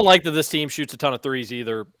Kroger. Yeah, I don't like that this team shoots a ton of threes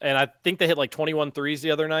either. And I think they hit like 21 threes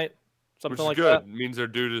the other night. Something Which is like good. that. It means they're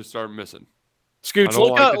due to start missing. Scoots, I don't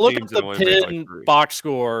look like up the look teams up that the only make, Penn like, three. box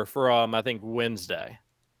score from, I think, Wednesday.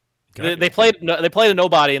 Okay. They played a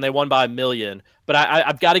nobody and they won by 1 million. But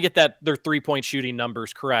I've got to get their 3-point shooting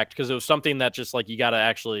numbers correct because it was something that just like you got to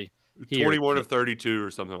actually hear. 21 of 32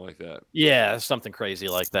 or something like that. Yeah, something crazy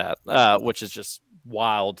like that, which is just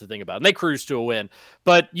wild to think about. And they cruise to a win.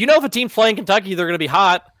 But if a team's playing Kentucky, they're going to be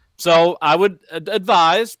hot. So I would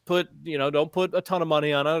advise don't put a ton of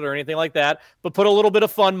money on it or anything like that, but put a little bit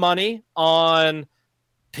of fun money on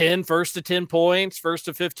Penn first to 10 points, first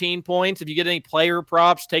to 15 points. If you get any player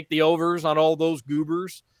props, take the overs on all those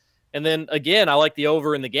goobers. And then again, I like the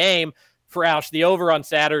over in the game for Roush, the over on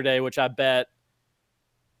Saturday, which I bet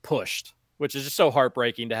pushed, which is just so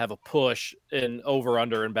heartbreaking to have a push in over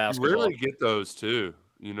under in basketball. You rarely get those too.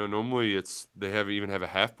 Normally they even have a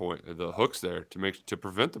half point, the hooks there to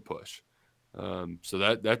prevent the push. So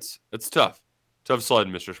that's tough. Tough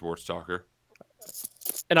sledding, Mr. Sports Talker.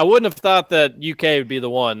 And I wouldn't have thought that UK would be the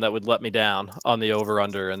one that would let me down on the over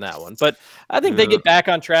under in that one. But I think they get back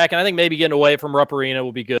on track, and I think maybe getting away from Rupp Arena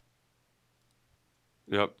will be good.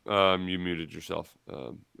 Yep. You muted yourself.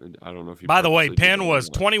 I don't know if you. By the way, purposely did Penn that was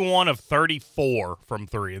or not. 21 of 34 from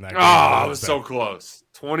three in that game. I was so close.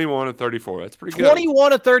 21 of 34. That's pretty good.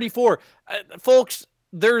 21 of 34. Folks,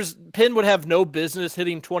 Penn would have no business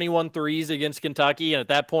hitting 21 threes against Kentucky, and at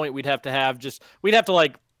that point we'd have to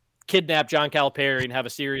like kidnap John Calipari and have a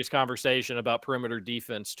serious conversation about perimeter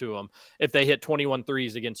defense to them if they hit 21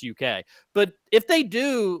 threes against UK. But if they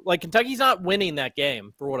do, like, Kentucky's not winning that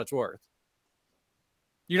game for what it's worth.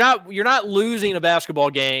 You're not losing a basketball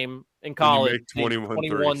game in college.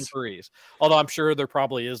 21 threes. Although I'm sure there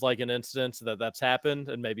probably is like an instance that's happened,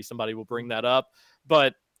 and maybe somebody will bring that up.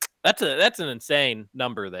 But that's an insane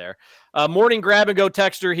number there. Morning grab and go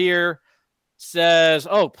texter here says,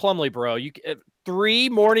 "Oh, Plumlee, bro, 3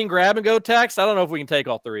 morning grab and go texts. I don't know if we can take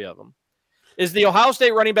all 3 of them. Is the Ohio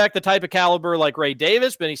State running back the type of caliber like Ray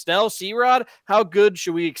Davis, Benny Snell, C-Rod? How good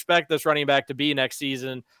should we expect this running back to be next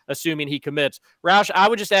season, assuming he commits?" Roush, I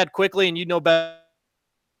would just add quickly, and you know better.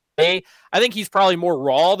 I think he's probably more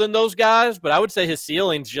raw than those guys, but I would say his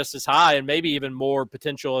ceiling's just as high and maybe even more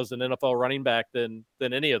potential as an NFL running back than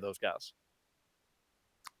any of those guys.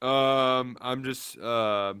 I'm just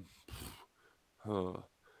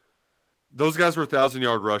those guys were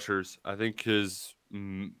 1,000-yard rushers. I think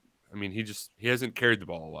he hasn't carried the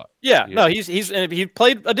ball a lot. Yeah, no, he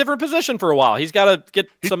played a different position for a while. He's got to get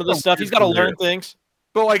some of this stuff. He's got to learn things.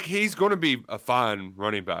 But like, he's going to be a fine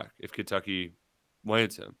running back if Kentucky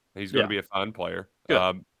lands him. He's going to be a fine player.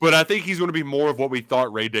 But I think he's going to be more of what we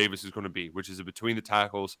thought Ray Davis is going to be, which is a between the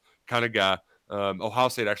tackles kind of guy. Ohio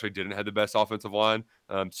State actually didn't have the best offensive line.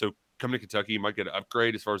 So coming to Kentucky, you might get an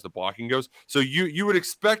upgrade as far as the blocking goes. So you would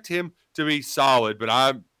expect him to be solid, but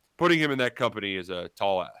I'm putting him in that company is a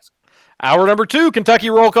tall ask. Hour number 2, Kentucky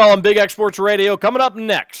Roll Call on Big X Sports Radio, coming up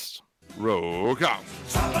next. Roll call.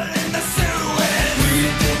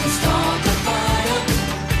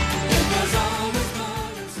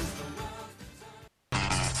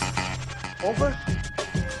 Over?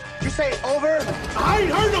 You say over? I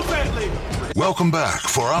ain't heard no bad lady. Welcome back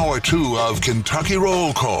for hour 2 of Kentucky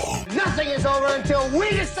Roll Call Nothing is over until we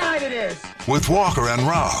decide it is. with Walker and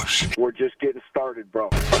Roush. We're just getting started, bro.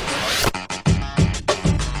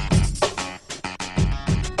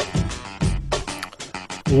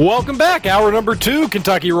 Welcome back. Hour number 2,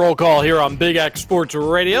 Kentucky Roll Call here on Big X Sports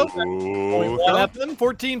Radio. 1 FM,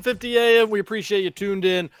 1450 AM. We appreciate you tuned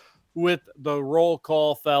in with the Roll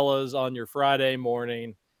Call, fellas, on your Friday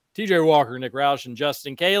morning. TJ Walker, Nick Roush, and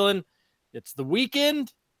Justin Kalen. It's the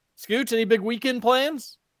weekend. Scoots, any big weekend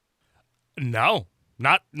plans? No,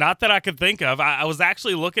 not that I could think of. I was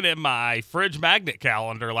actually looking at my fridge magnet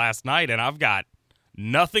calendar last night, and I've got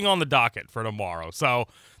nothing on the docket for tomorrow. So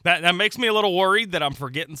that makes me a little worried that I'm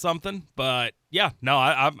forgetting something. But yeah, no,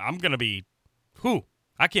 I'm gonna be.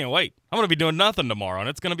 I can't wait. I'm gonna be doing nothing tomorrow, and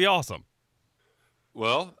it's gonna be awesome.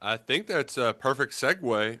 Well, I think that's a perfect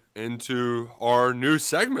segue into our new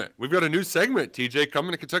segment. We've got a new segment, TJ,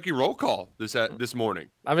 coming to Kentucky Roll Call this morning.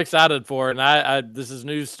 I'm excited for it, and I this is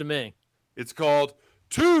news to me. It's called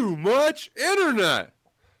Too Much Internet.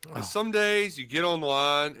 Some days you get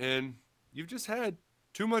online and you've just had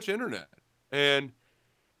too much internet. And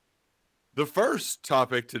the first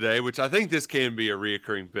topic today, which I think this can be a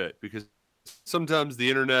reoccurring bit, because sometimes the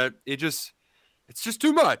internet, it's just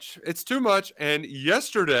too much. It's too much. And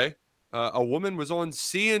yesterday, a woman was on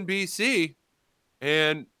CNBC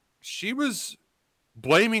and she was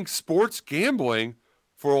blaming sports gambling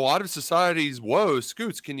for a lot of society's woes.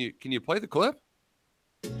 Scoots, can you play the clip?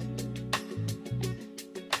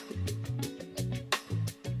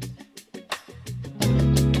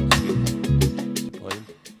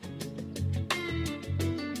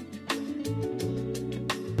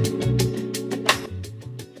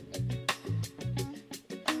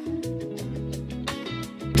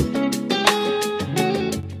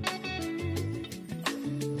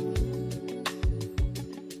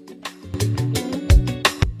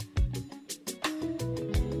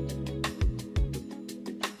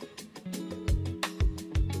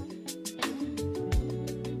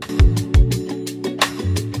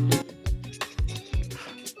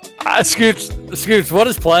 Scoots, what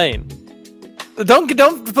is playing? Don't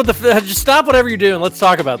put just stop whatever you're doing. Let's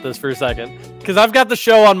talk about this for a second, because I've got the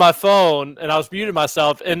show on my phone and I was muting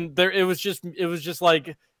myself, and it was just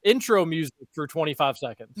like intro music for 25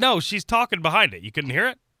 seconds. No, she's talking behind it. You couldn't hear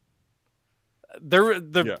it?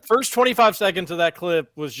 The first 25 seconds of that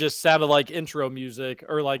clip was just sounded like intro music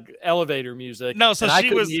or like elevator music. No, so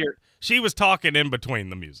she was talking in between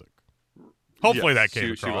the music. Hopefully that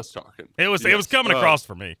came across. She was talking. It was coming across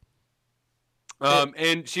for me.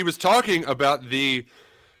 And she was talking about the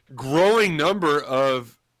growing number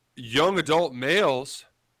of young adult males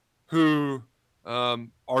who are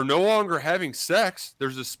no longer having sex.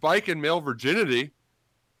 There's a spike in male virginity.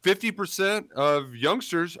 50% of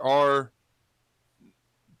youngsters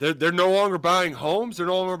they're no longer buying homes. They're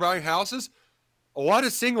no longer buying houses. A lot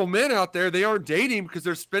of single men out there, they aren't dating because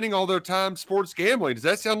they're spending all their time sports gambling. Does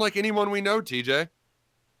that sound like anyone we know, TJ?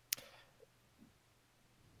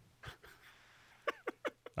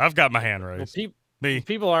 I've got my hand raised. Me.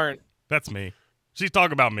 People aren't. That's me. She's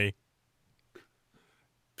talking about me.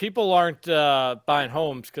 People aren't buying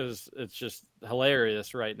homes because it's just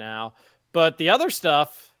hilarious right now. But the other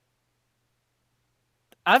stuff,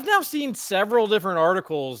 I've now seen several different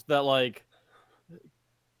articles that like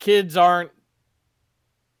kids aren't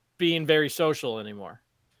being very social anymore.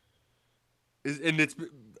 And it's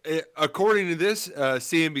according to this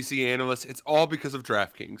CNBC analyst, it's all because of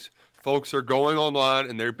DraftKings. Folks are going online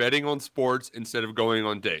and they're betting on sports instead of going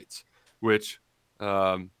on dates, which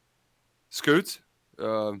Scoots,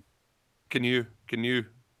 can you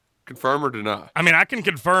confirm or deny? I mean, I can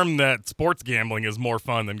confirm that sports gambling is more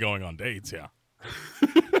fun than going on dates, yeah.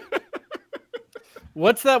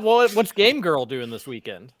 What's Game Girl doing this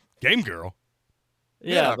weekend? Game Girl?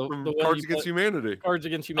 Yeah, the Cards Against Humanity. Cards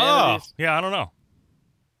Against Humanity. Oh, yeah, I don't know.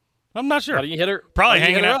 I'm not sure. How do you hit her? Probably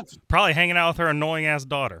hanging out with her annoying ass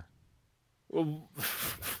daughter.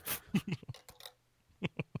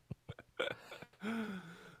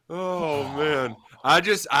 Oh man,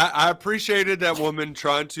 I appreciated that woman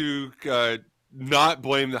trying to not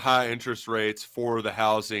blame the high interest rates for the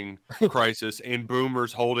housing crisis and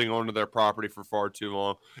boomers holding onto their property for far too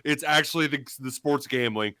long. It's actually the sports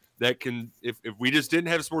gambling that can, if we just didn't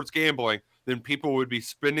have sports gambling, then people would be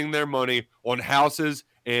spending their money on houses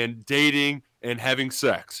and dating and having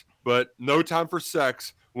sex. But no time for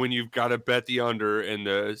sex when you've got to bet the under in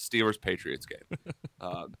the Steelers-Patriots game.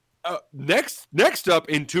 Next up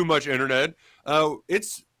in Too Much Internet,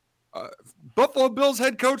 it's Buffalo Bills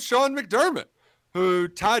head coach Sean McDermott, who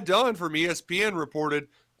Ty Dunn from ESPN reported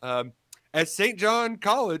at St. John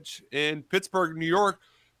College in Pittsburgh, New York.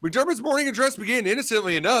 McDermott's morning address began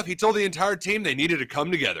innocently enough. He told the entire team they needed to come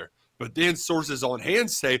together. But then sources on hand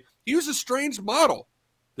say he used a strange model,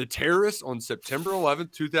 the terrorists on September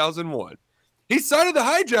 11th, 2001. He cited the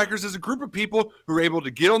hijackers as a group of people who were able to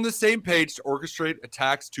get on the same page to orchestrate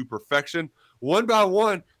attacks to perfection. One by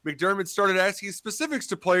one, McDermott started asking specifics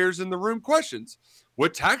to players in the room questions.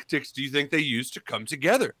 What tactics do you think they used to come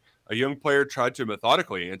together? A young player tried to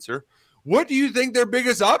methodically answer. What do you think their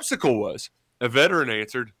biggest obstacle was? A veteran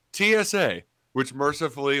answered, TSA, which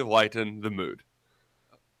mercifully lightened the mood.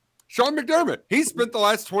 Sean McDermott, he spent the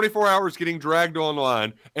last 24 hours getting dragged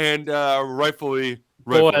online and rightfully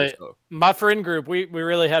so. My friend group, we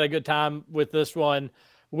really had a good time with this one.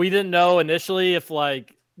 We didn't know initially if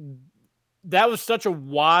like that was such a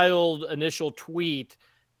wild initial tweet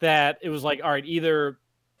that it was like, all right, either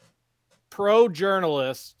pro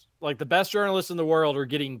journalists, like the best journalists in the world, are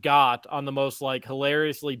getting got on the most like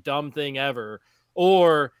hilariously dumb thing ever,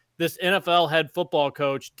 or this NFL head football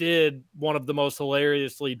coach did one of the most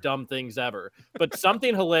hilariously dumb things ever. But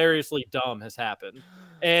something hilariously dumb has happened.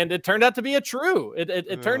 And it turned out to be it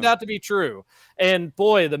turned out to be true. And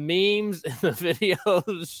boy, the memes and the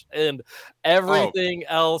videos and everything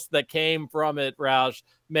else that came from it, Roush,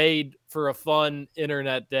 made for a fun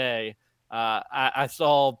internet day. I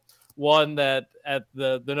saw one that at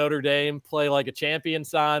the Notre Dame play like a champion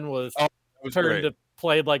sign was turned to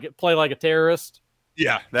play like a terrorist.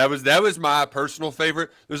 Yeah, that was my personal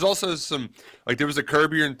favorite. There's also some there was a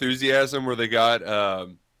Curb Your Enthusiasm where they got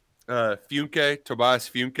Tobias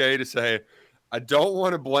Funke to say, I don't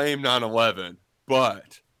want to blame 9/11,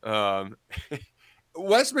 but Sean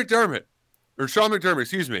McDermott,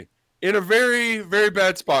 excuse me, in a very, very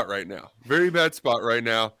bad spot right now. Very bad spot right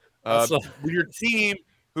now. Your team,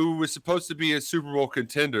 who was supposed to be a Super Bowl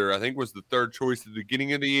contender, I think was the third choice at the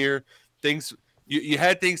beginning of the year. You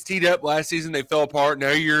had things teed up last season. They fell apart.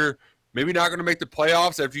 Now you're maybe not going to make the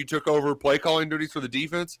playoffs after you took over play calling duties for the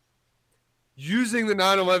defense. Using the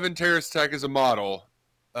 9/11 terrorist attack as a model,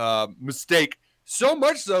 mistake. So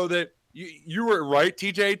much so that you were right,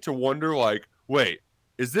 TJ, to wonder, wait,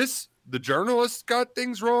 is this the journalists got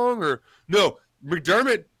things wrong? Or no,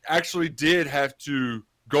 McDermott actually did have to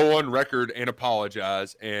go on record and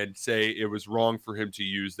apologize and say it was wrong for him to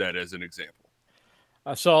use that as an example.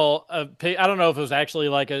 I saw I don't know if it was actually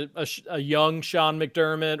like a young Sean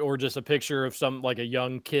McDermott or just a picture of a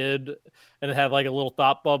young kid, and it had like a little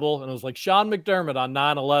thought bubble, and it was like Sean McDermott on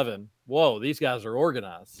 9/11. Whoa, these guys are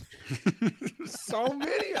organized. So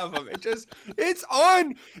many of them. It's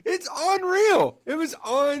unreal. It was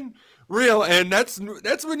unreal, and that's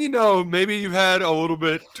when you know maybe you've had a little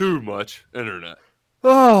bit too much internet.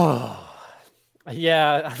 Oh,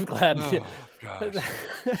 yeah, I'm glad. Oh, gosh.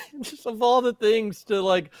 Just of all the things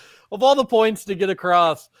of all the points to get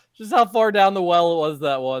across, just how far down the well it was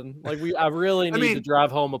that one. I really need to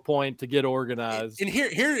drive home a point to get organized. And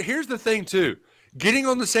here's the thing too. Getting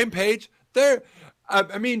on the same page there.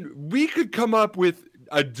 We could come up with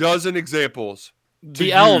a dozen examples.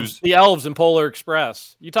 The elves and Polar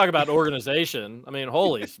Express. You talk about organization.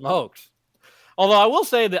 Holy smokes. Although I will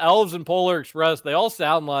say the elves and Polar Express, they all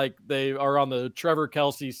sound like they are on the Trevor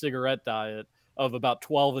Kelsey cigarette diet of about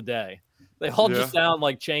 12 a day. They all just sound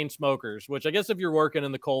like chain smokers, which I guess if you're working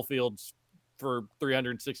in the coal fields for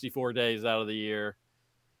 364 days out of the year.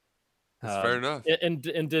 That's fair enough.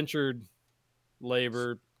 Indentured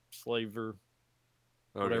labor, slaver,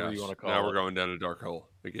 whatever you want to call it. Now we're going down a dark hole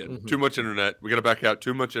again. Mm-hmm. Too much internet. We got to back out.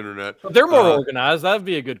 Too much internet. But they're more organized. That'd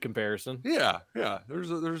be a good comparison. Yeah.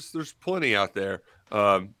 There's plenty out there.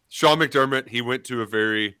 Sean McDermott, he went to a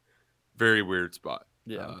very, very weird spot.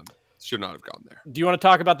 Yeah. Should not have gone there. Do you want to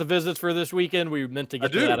talk about the visits for this weekend? We meant to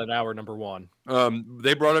get to that at hour number one.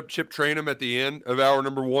 They brought up Chip Trayanum at the end of hour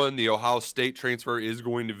number one. The Ohio State transfer is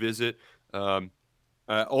going to visit.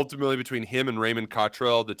 Ultimately, between him and Raymond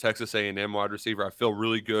Cottrell, the Texas A&M wide receiver, I feel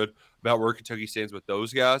really good about where Kentucky stands with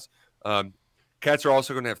those guys. Cats are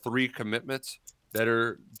also going to have 3 commitments that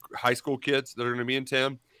are high school kids that are going to be in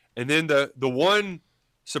town. And then the one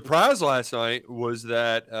surprise last night was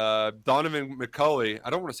that Donovan McCulley, I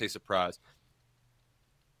don't want to say surprise.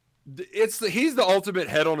 He's the ultimate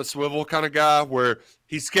head on a swivel kind of guy where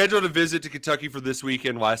he's scheduled a visit to Kentucky for this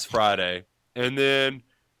weekend last Friday. And then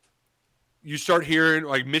you start hearing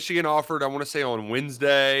Michigan offered, I want to say on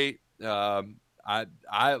Wednesday. I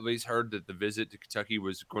at least heard that the visit to Kentucky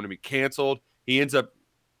was going to be canceled. He ends up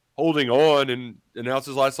holding on and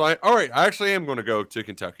announces last night, all right, I actually am going to go to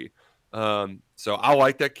Kentucky. So I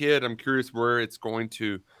like that kid. I'm curious where it's going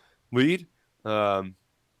to lead. There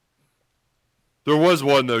was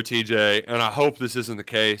one though, TJ, and I hope this isn't the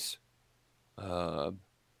case. But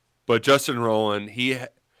Justin Rowland, he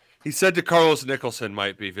said to Carlos Nicholson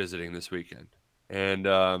might be visiting this weekend. And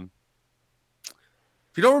if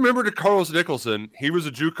you don't remember to Carlos Nicholson, he was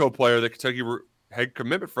a JUCO player that Kentucky had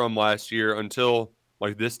commitment from last year until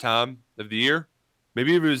this time of the year.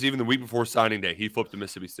 Maybe it was even the week before signing day. He flipped to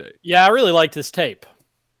Mississippi State. Yeah, I really liked his tape.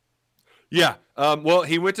 Yeah. Well,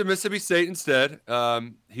 he went to Mississippi State instead.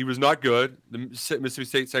 He was not good. The Mississippi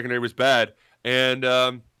State secondary was bad. And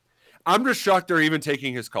I'm just shocked they're even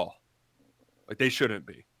taking his call. They shouldn't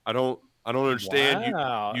be. I don't understand.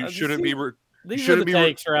 Wow. You shouldn't be. These are the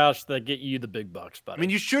takes, Roush, that get you the big bucks, buddy.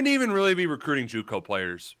 You shouldn't even really be recruiting JUCO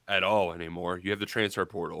players at all anymore. You have the transfer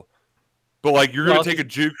portal. But you're going to take a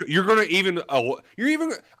JUCO. You're going to even.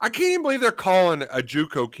 I can't even believe they're calling a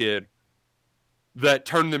JUCO kid that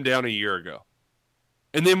turned them down a year ago,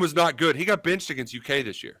 and then was not good. He got benched against UK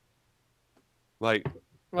this year. Well,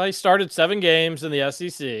 he started 7 games in the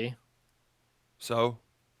SEC. So,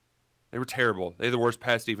 They were terrible. They had the worst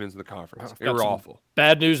pass defense in the conference. They got were some awful.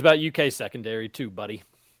 Bad news about UK secondary too, buddy.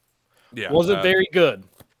 Yeah, Wasn't very good.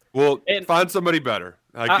 Well, And- find somebody better.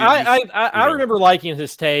 I remember liking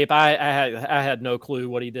his tape. I had no clue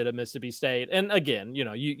what he did at Mississippi State. And again,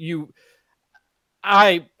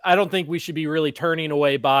 I don't think we should be really turning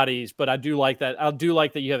away bodies, but I do like that. I do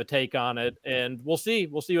like that you have a take on it, and we'll see.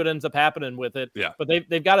 We'll see what ends up happening with it. Yeah. But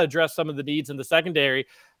they've got to address some of the needs in the secondary.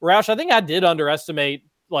 Roush, I think I did underestimate,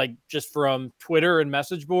 like, just from Twitter and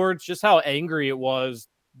message boards, just how angry it was.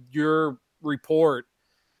 Your report,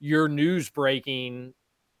 your news breaking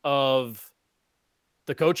of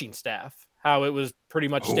the coaching staff, how it was pretty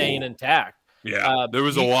much staying intact. Yeah, there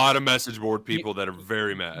was a lot of message board people that are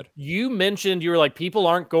very mad. You mentioned you were like, people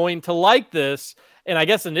aren't going to like this. And I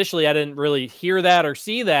guess initially I didn't really hear that or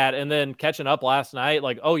see that. And then catching up last night,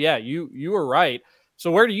 like, oh yeah, you were right.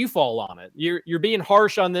 So where do you fall on it? You're being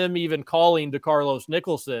harsh on them even calling DeCarlos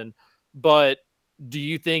Nicholson, but do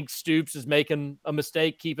you think Stoops is making a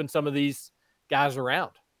mistake keeping some of these guys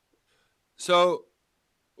around? So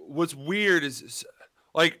what's weird is,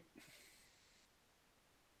 like,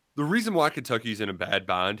 the reason why Kentucky's in a bad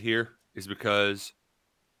bind here is because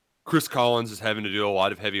Chris Collins is having to do a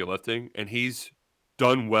lot of heavy lifting, and he's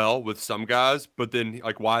done well with some guys, but then,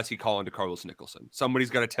 like, why is he calling DeCarlos Nicholson? Somebody's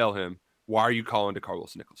got to tell him, why are you calling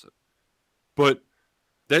DeCarlos Nicholson? But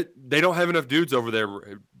that they don't have enough dudes over there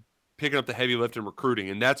picking up the heavy lift and recruiting,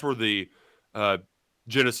 and that's where the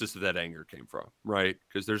genesis of that anger came from, right?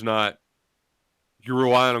 Because you're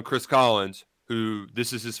relying on Chris Collins, who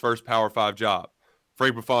this is his first Power 5 job.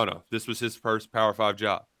 Frank Buffano, this was his first Power 5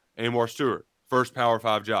 job. Amar Stewart, first Power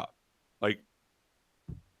 5 job. Like,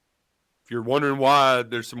 if you're wondering why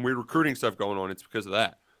there's some weird recruiting stuff going on, it's because of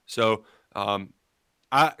that. So,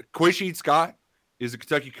 Quashid Scott is a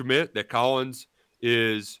Kentucky commit that Collins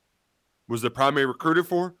was the primary recruiter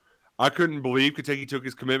for. I couldn't believe Kentucky took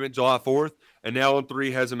his commitment July 4th, and now on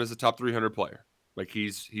 3 has him as a top 300 player. Like,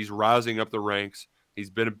 he's rising up the ranks. He's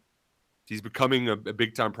becoming a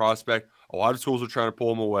big time prospect. A lot of schools are trying to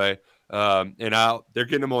pull him away, and they're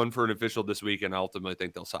getting him on for an official this week, and I ultimately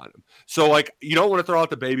think they'll sign him. So, like, you don't want to throw out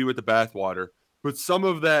the baby with the bathwater, but some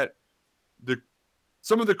of the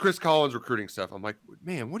Chris Collins recruiting stuff, I'm like,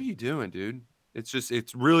 man, what are you doing, dude?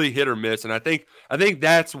 It's really hit or miss, and I think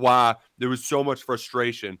that's why there was so much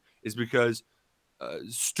frustration, is because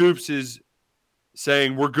Stoops is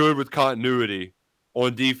saying we're good with continuity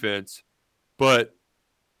on defense, but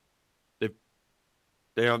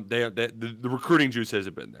the recruiting juice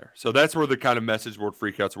hasn't been there. So that's where the kind of message board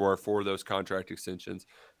freakouts were for those contract extensions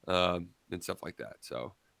and stuff like that.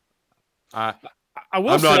 So I'm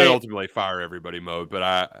not in ultimately fire everybody mode, but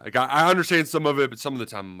I understand some of it, but some of the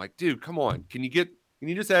time I'm like, dude, come on. Can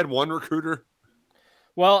you just add one recruiter?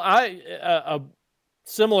 Well, a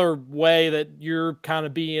similar way that you're kind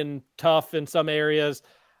of being tough in some areas.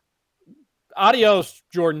 Adios,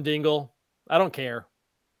 Jordan Dingle. I don't care.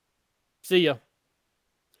 See ya.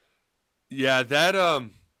 Yeah, that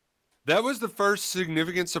was the first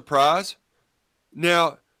significant surprise.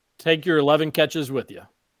 Now, take your 11 catches with you.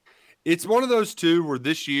 It's one of those two where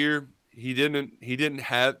this year he didn't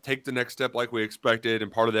take the next step like we expected,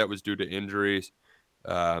 and part of that was due to injuries.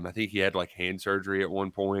 I think he had like hand surgery at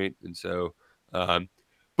one point, and so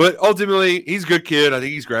but ultimately he's a good kid. I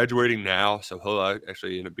think he's graduating now, so he'll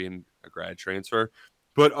actually end up being a grad transfer.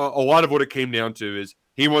 But a lot of what it came down to is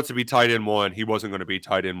he wants to be tight end one. He wasn't going to be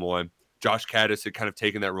tight end one. Josh Caddis had kind of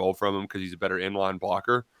taken that role from him because he's a better inline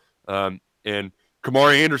blocker. And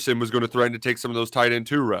Kamari Anderson was going to threaten to take some of those tight end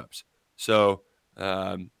 2 reps. So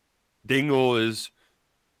Dingle is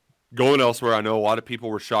going elsewhere. I know a lot of people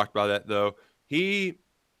were shocked by that, though. I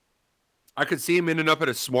could see him ending up at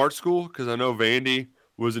a smart school because I know Vandy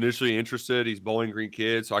was initially interested. He's Bowling Green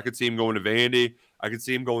kid, so I could see him going to Vandy. I could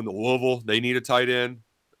see him going to Louisville. They need a tight end.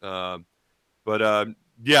 Yeah.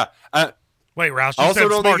 Wait, Roush, you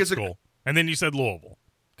said smart school, and then you said Louisville.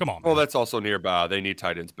 Come on, man. Well, that's also nearby. They need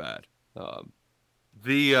tight ends bad.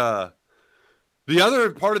 The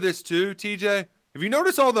other part of this too, TJ, have you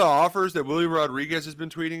noticed all the offers that Willie Rodriguez has been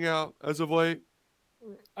tweeting out as of late?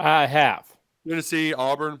 I have. Tennessee,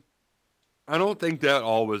 Auburn. I don't think that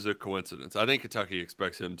all was a coincidence. I think Kentucky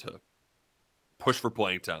expects him to push for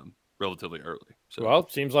playing time relatively early. So, well,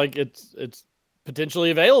 it seems like it's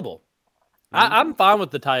potentially available. Mm-hmm. I'm fine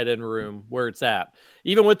with the tight end room where it's at.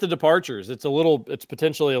 Even with the departures, it's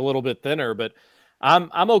potentially a little bit thinner, but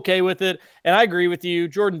I'm okay with it. And I agree with you.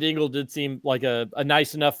 Jordan Dingle did seem like a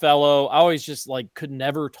nice enough fellow. I always just could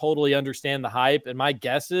never totally understand the hype. And my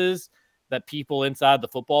guess is that people inside the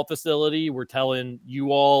football facility were telling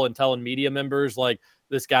you all and telling media members, like,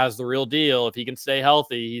 this guy's the real deal. If he can stay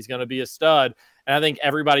healthy, he's going to be a stud. And I think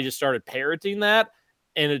everybody just started parroting that,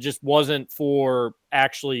 and it just wasn't for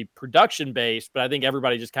actually production based, but I think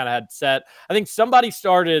everybody just kind of had set. I think somebody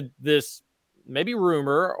started this maybe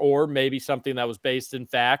rumor or maybe something that was based in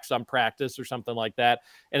facts on practice or something like that.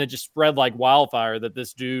 And it just spread like wildfire that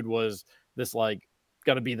this dude was this like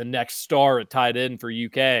going to be the next star at tight end for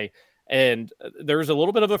UK. And there was a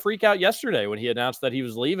little bit of a freak out yesterday when he announced that he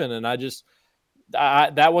was leaving. And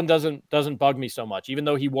that one doesn't bug me so much, even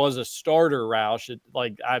though he was a starter, Roush.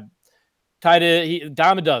 Tight end,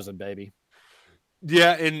 dime a dozen, baby.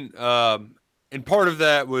 Yeah. And part of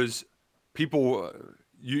that was people,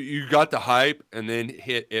 you got the hype, and then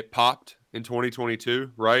it popped in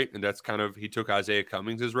 2022, right? And that's kind of, he took Isaiah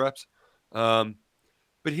Cummings as reps. But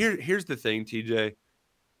here's the thing, TJ.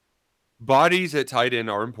 Bodies at tight end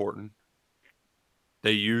are important.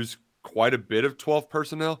 They use quite a bit of 12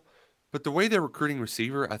 personnel, but the way they're recruiting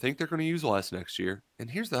receiver, I think they're going to use less next year. And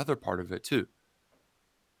here's the other part of it too.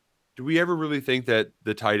 Do we ever really think that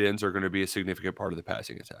the tight ends are going to be a significant part of the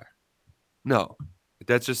passing attack? No,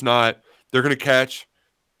 that's just not. They're going to catch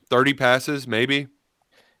 30 passes, maybe.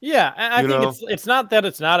 Yeah, I think it's not that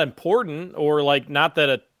it's not important, or like not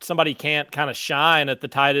that somebody can't kind of shine at the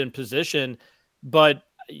tight end position, but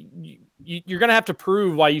you're going to have to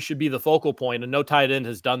prove why you should be the focal point, and no tight end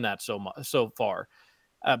has done that so far.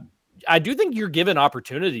 I do think you're given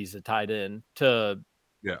opportunities at tight end to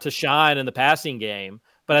shine in the passing game,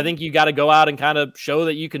 but I think you got to go out and kind of show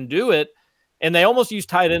that you can do it. And they almost use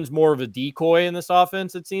tight ends more of a decoy in this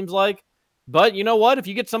offense, it seems like. But you know what? If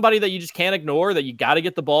you get somebody that you just can't ignore, that you got to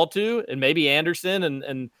get the ball to, and maybe Anderson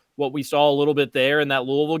and what we saw a little bit there in that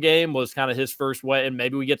Louisville game was kind of his first way, and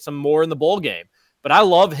maybe we get some more in the bowl game. But I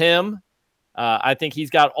love him. I think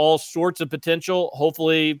he's got all sorts of potential.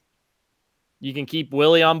 Hopefully you can keep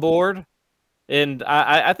Willie on board. And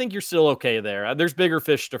I think you're still okay there. There's bigger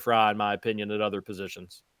fish to fry, in my opinion, at other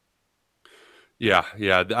positions. Yeah.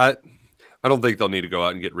 I don't think they'll need to go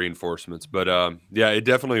out and get reinforcements, but it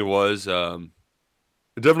definitely was.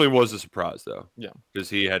 It definitely was a surprise, though. Yeah, because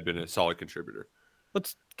he had been a solid contributor.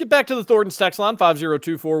 Let's get back to the Thornton's text line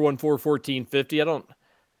 502-414-1450. I don't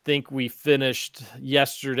think we finished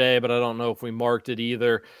yesterday, but I don't know if we marked it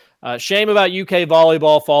either. Shame about UK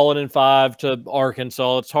volleyball falling in 5 to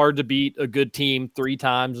Arkansas. It's hard to beat a good team 3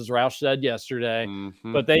 times, as Roush said yesterday,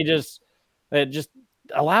 but they just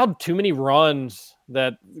allowed too many runs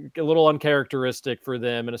that a little uncharacteristic for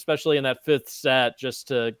them, and especially in that 5th set, just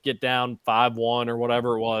to get down 5-1 or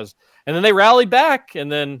whatever it was. And then they rallied back,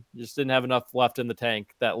 and then just didn't have enough left in the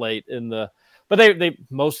tank that late in the. But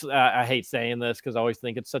I hate saying this because I always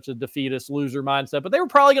think it's such a defeatist loser mindset, but they were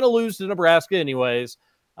probably going to lose to Nebraska anyways.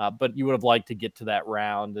 But you would have liked to get to that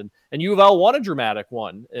round, and U of L won a dramatic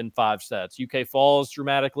one in 5 sets. UK falls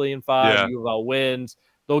dramatically in 5. Yeah. U of L wins.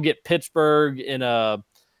 They'll get Pittsburgh in a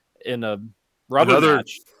rubber another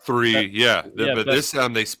match. 3. But this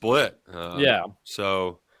time they split.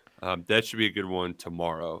 So that should be a good one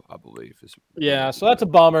tomorrow, I believe. So that's a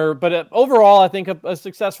bummer. But overall, I think a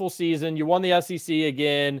successful season. You won the SEC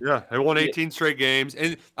again. Yeah, they won 18 straight games.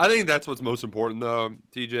 And I think that's what's most important, though,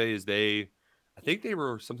 TJ, is I think they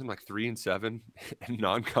were something like 3-7 in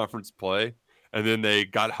non-conference play. And then they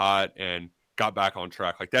got hot and got back on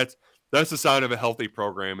track. Like that's the sign of a healthy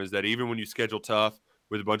program, is that even when you schedule tough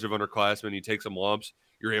with a bunch of underclassmen, you take some lumps,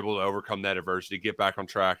 you're able to overcome that adversity, get back on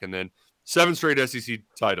track, and then 7 straight SEC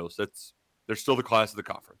titles. They're still the class of the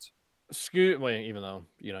conference. Even though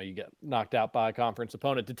you get knocked out by a conference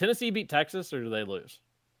opponent. Did Tennessee beat Texas, or did they lose?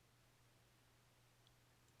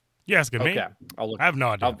 Yes, good me. Okay, I have no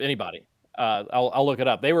idea. Anybody? I'll look it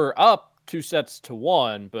up. They were up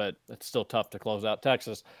 2-1, but it's still tough to close out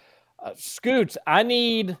Texas. Scoots, I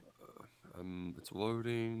need. It's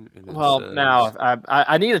loading. And now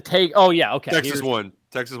I need to take. Oh yeah, okay. Texas won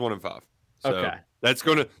 5. So okay,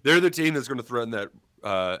 they're the team that's gonna threaten that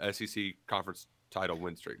SEC conference title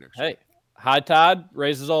win streak next year. Hey, high tide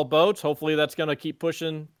raises all boats. Hopefully that's gonna keep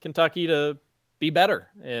pushing Kentucky to be better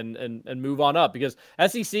and move on up, because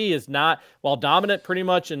SEC is not, while dominant pretty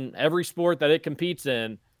much in every sport that it competes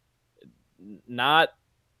in, not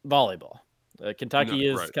volleyball. Kentucky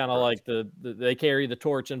is kind of like they carry the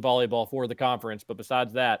torch in volleyball for the conference, but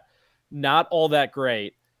besides that, not all that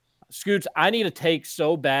great. Scoots, I need a take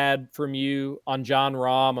so bad from you on John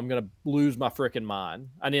Rahm. I'm gonna lose my freaking mind.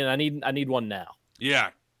 I need one now. Yeah,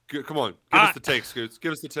 come on, give us the take, Scoots.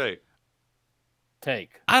 Give us the take.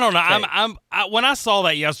 take. I don't know. When I saw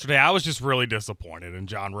that yesterday, I was just really disappointed in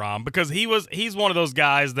Jon Rahm because he's one of those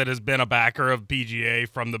guys that has been a backer of PGA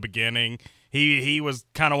from the beginning. He was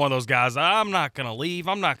kind of one of those guys. I'm not gonna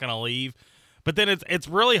leave. But then it's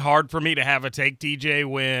really hard for me to have a take, TJ,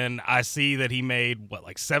 when I see that he made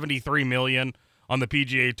like $73 million on the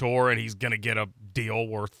PGA Tour and he's gonna get a deal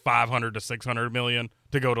worth $500 to $600 million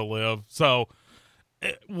to go to LIV. So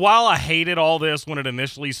while I hated all this when it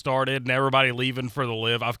initially started and everybody leaving for the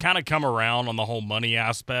LIV, I've kind of come around on the whole money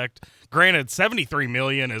aspect. Granted, $73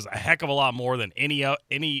 million is a heck of a lot more than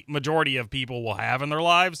any majority of people will have in their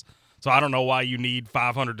lives. So I don't know why you need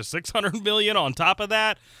 $500 to $600 million on top of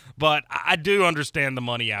that, but I do understand the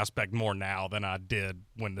money aspect more now than I did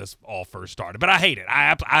when this all first started. But I hate it.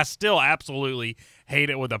 I still absolutely hate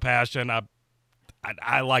it with a passion.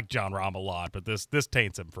 I like Jon Rahm a lot, but this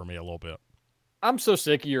taints him for me a little bit. I'm so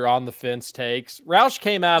sick of your on the fence takes. Roush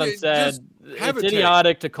came out and said it's take.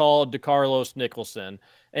 idiotic to call DeCarlos Nicholson.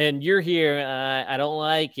 And you're here, I don't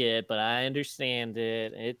like it, but I understand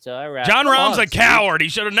it. It's all right. Jon Rahm's a coward. He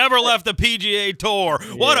should have never left the PGA Tour.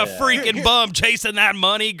 What a freaking bum chasing that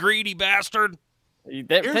money, greedy bastard.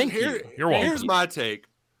 Thank you. You're welcome. Here's my take.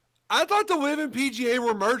 I thought the LIV and PGA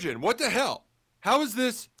were merging. What the hell? How is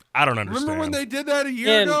this? I don't understand. Remember when they did that a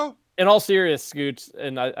year ago? In all serious, Scoots,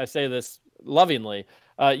 and I say this lovingly,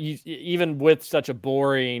 even with such a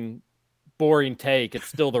boring take, it's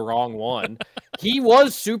still the wrong one. He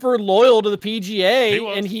was super loyal to the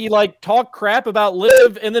PGA, and he like talked crap about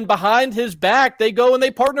LIV, and then behind his back they go and they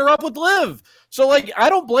partner up with LIV. So like I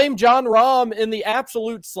don't blame Jon Rahm in the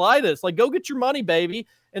absolute slightest. Like go get your money, baby.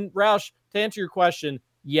 And Roush, to answer your question,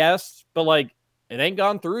 yes, but like it ain't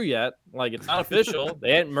gone through yet. Like it's not official.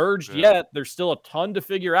 They ain't merged yet. There's still a ton to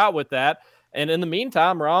figure out with that. And in the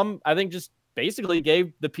meantime, Rahm, I think, just basically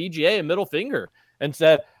gave the PGA a middle finger and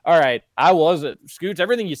said, all right, Scoots,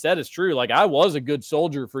 everything you said is true. Like, I was a good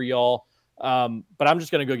soldier for y'all, but I'm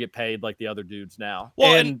just going to go get paid like the other dudes now.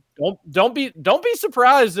 Well, and don't be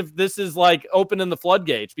surprised if this is, like, opening the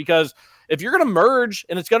floodgates, because if you're going to merge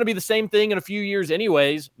and it's going to be the same thing in a few years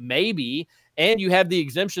anyways, maybe, and you have the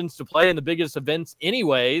exemptions to play in the biggest events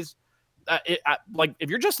anyways, like if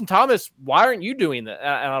you're Justin Thomas, why aren't you doing that?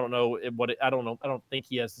 And I don't know I don't think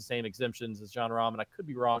he has the same exemptions as Jon Rahm, and I could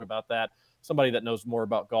be wrong about that. Somebody that knows more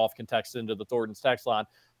about golf can text into the Thornton's text line.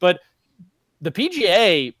 But the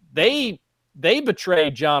PGA, they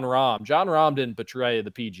betrayed Jon Rahm. Jon Rahm didn't betray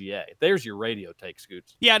the PGA. There's your radio take,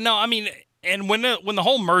 Scoots. Yeah, no, I mean, and when the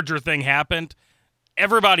whole merger thing happened,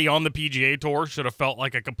 everybody on the PGA Tour should have felt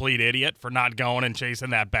like a complete idiot for not going and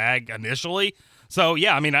chasing that bag initially. So,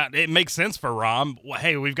 yeah, I mean, it makes sense for Rahm.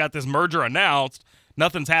 Hey, we've got this merger announced.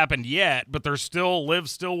 Nothing's happened yet, but they're still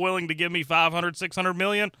willing to give me $500, $600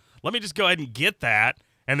 million. Let me just go ahead and get that,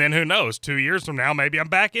 and then who knows? 2 years from now, maybe I'm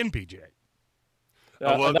back in PGA.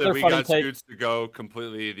 I love that we got Scoots to go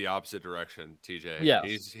completely the opposite direction, TJ. Yeah.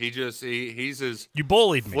 He's as you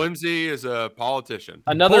bullied me. Flimsy as a politician.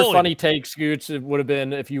 Another funny take, Scoots, it would have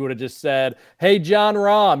been if you would have just said, hey, Jon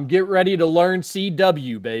Rahm, get ready to learn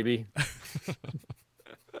CW, baby.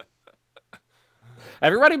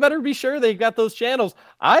 Everybody better be sure they've got those channels.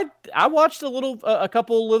 I watched a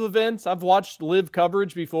couple LIV events. I've watched LIV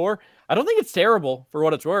coverage before. I don't think it's terrible for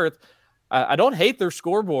what it's worth. I don't hate their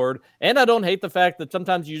scoreboard, and I don't hate the fact that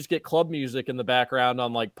sometimes you just get club music in the background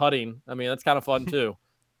on like putting. I mean, that's kind of fun too.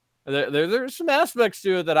 There's some aspects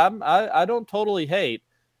to it that I don't totally hate.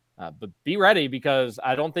 But be ready, because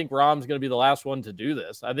I don't think Rahm's going to be the last one to do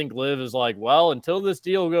this. I think LIV is like, well, until this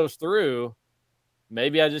deal goes through,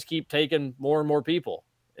 maybe I just keep taking more and more people.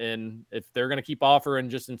 And if they're going to keep offering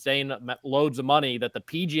just insane loads of money that the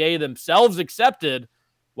PGA themselves accepted,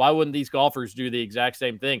 why wouldn't these golfers do the exact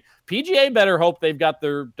same thing? PGA better hope they've got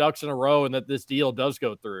their ducks in a row and that this deal does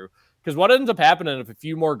go through. Because what ends up happening if a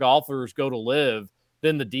few more golfers go to LIV,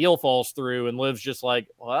 then the deal falls through and LIV's just like,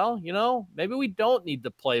 well, maybe we don't need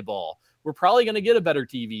to play ball. We're probably going to get a better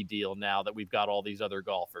TV deal now that we've got all these other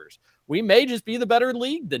golfers. We may just be the better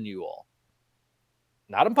league than you all.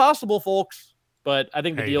 Not impossible, folks, but I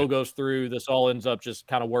think the deal goes through. This all ends up just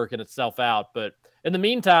kind of working itself out. But in the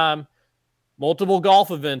meantime, multiple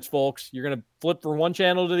golf events, folks. You're going to flip from one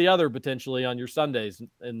channel to the other potentially on your Sundays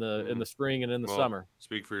in the spring and in the summer.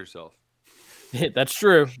 Speak for yourself. That's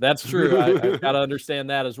true. That's true. I've got to understand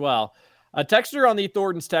that as well. A texter on the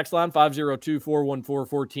Thornton's text line,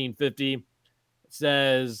 502-414-1450,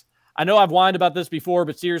 says, I know I've whined about this before,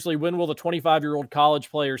 but seriously, when will the 25-year-old college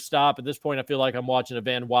player stop? At this point, I feel like I'm watching a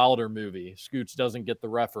Van Wilder movie. Scoots doesn't get the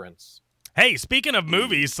reference. Hey, speaking of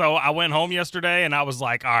movies, so I went home yesterday and I was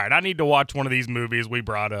like, all right, I need to watch one of these movies we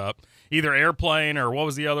brought up. Either Airplane or what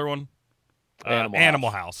was the other one? Animal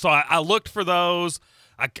House. So I looked for those.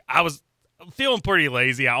 I was feeling pretty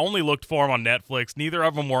lazy. I only looked for them on Netflix. Neither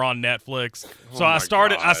of them were on Netflix. So I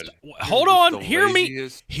started. Hold on. Hear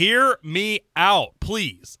me out,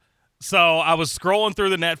 please. So I was scrolling through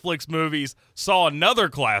the Netflix movies, saw another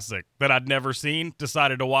classic that I'd never seen,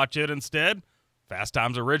 decided to watch it instead. Fast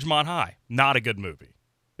Times at Ridgemont High. Not a good movie.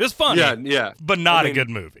 It's funny, but not a good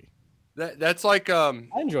movie. That's like I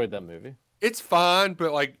enjoyed that movie. It's fine,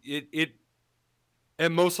 but like it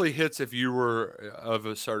mostly hits if you were of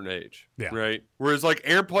a certain age, right? Whereas like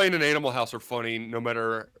Airplane and Animal House are funny no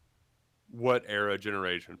matter what era,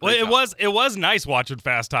 generation. Well, it was nice watching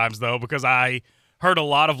Fast Times though, because I heard a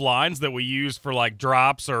lot of lines that we used for like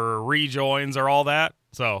drops or rejoins or all that.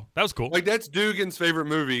 So that was cool. Like that's Dugan's favorite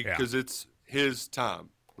movie because it's his time.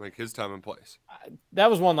 Like his time and place. That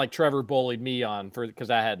was one like Trevor bullied me on because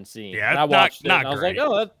I hadn't seen. Yeah, and I watched it. And I was great.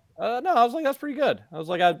 like, no, I was like, that's pretty good. I was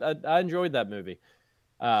like, I enjoyed that movie.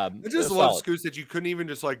 I just love, Scoots, that you couldn't even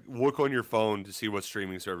just like look on your phone to see what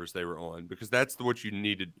streaming service they were on, because that's what you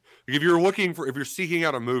needed. Like, if you're seeking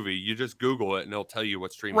out a movie, you just Google it and it'll tell you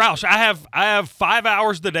what streaming. Roush, I have 5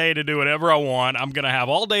 hours today to do whatever I want. I'm gonna have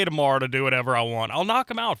all day tomorrow to do whatever I want. I'll knock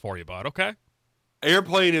them out for you, bud. Okay.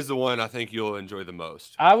 Airplane is the one I think you'll enjoy the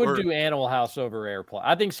most. I would do Animal House over Airplane.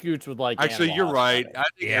 I think Scoots would like. Actually, Animal you're House right. better.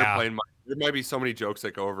 I think Airplane. There might be so many jokes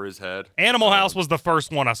that go over his head. Animal House was the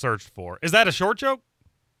first one I searched for. Is that a short joke?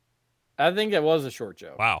 I think it was a short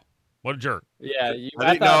joke. Wow, what a jerk! Yeah,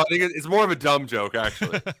 I think it's more of a dumb joke,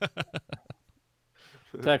 actually.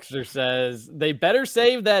 Texter says they better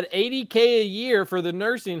save that $80K a year for the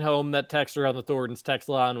nursing home that Texter on the Thornton's text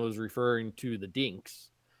line was referring to the dinks.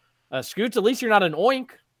 Scoots, at least you're not an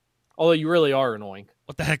oink. Although you really are an oink.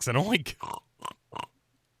 What the heck's an oink?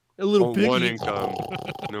 A little piggy. One income,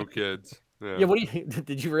 no kids. Yeah,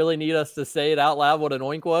 did you really need us to say it out loud what an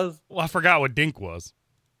oink was? Well, I forgot what dink was.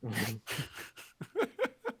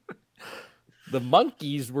 The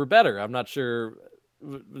Monkeys were better. I'm not sure.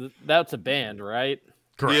 That's a band, right?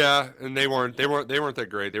 Correct. Yeah, and they weren't that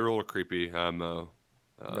great. They were a little creepy. Though.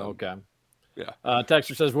 Okay. Yeah.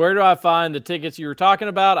 Texter says, where do I find the tickets you were talking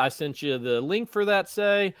about? I sent you the link for that,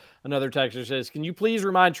 say. Another texter says, can you please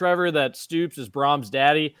remind Trevor that Stoops is Brahms'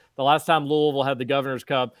 daddy? The last time Louisville had the Governor's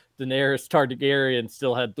Cup, Daenerys Targaryen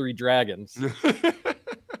still had 3 dragons.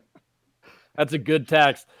 That's a good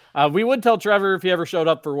text. We would tell Trevor if he ever showed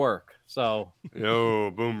up for work. So,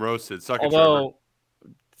 yo, boom, roasted. Suck it, although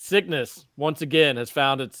sickness once again has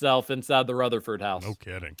found itself inside the Rutherford house. No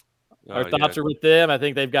kidding. Our thoughts are with them. I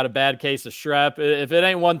think they've got a bad case of strep. If it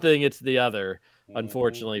ain't one thing, it's the other,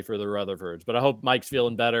 unfortunately, for the Rutherfords. But I hope Mike's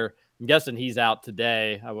feeling better. I'm guessing he's out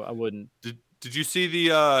today. I wouldn't. Did you see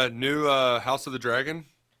the new House of the Dragon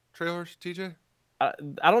trailers, TJ? I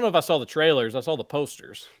don't know if I saw the trailers. I saw the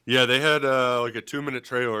posters. Yeah, they had like a 2-minute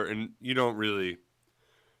trailer, and you don't really.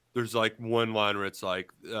 There's like one line where it's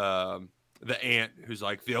like the ant who's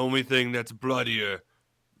like, the only thing that's bloodier,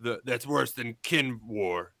 that's worse than kin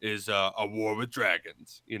war is a war with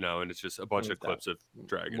dragons, and it's just a bunch of clips of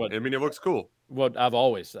dragon. I mean, it looks cool. What I've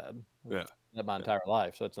always said. Yeah. My entire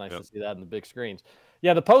life. So it's nice to see that in the big screens.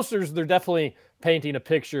 Yeah, the posters, they're definitely painting a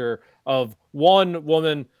picture of one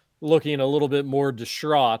woman looking a little bit more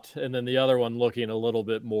distraught and then the other one looking a little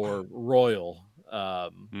bit more royal.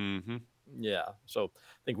 Yeah, so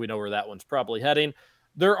I think we know where that one's probably heading.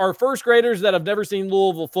 There are first graders that have never seen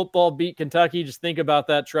Louisville football beat Kentucky. Just think about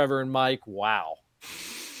that, Trevor and Mike. Wow.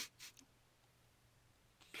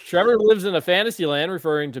 Trevor lives in a fantasy land,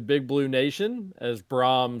 referring to Big Blue Nation as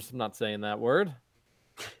Brahms. I'm not saying that word.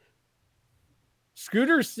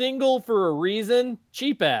 Scooter's single for a reason.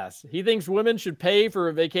 Cheap ass. He thinks women should pay for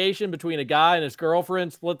a vacation between a guy and his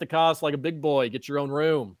girlfriend. Split the cost like a big boy. Get your own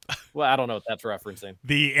room. Well, I don't know what that's referencing.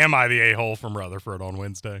 The Am I the A-hole from Rutherford on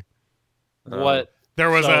Wednesday. What?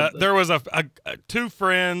 There was two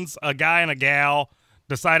friends, a guy and a gal,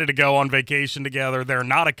 decided to go on vacation together. They're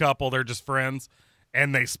not a couple. They're just friends.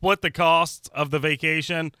 And they split the costs of the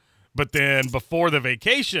vacation. But then before the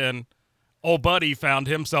vacation, old buddy found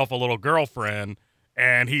himself a little girlfriend,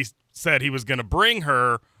 and he said he was going to bring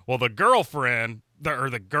her. Well, the girlfriend, or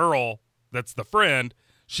the girl that's the friend,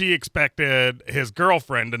 she expected his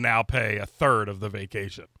girlfriend to now pay a third of the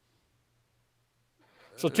vacation.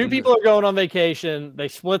 So 2 people are going on vacation. They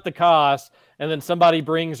split the cost, and then somebody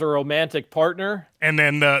brings a romantic partner. And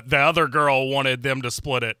then the other girl wanted them to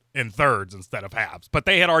split it in thirds instead of halves, but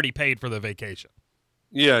they had already paid for the vacation.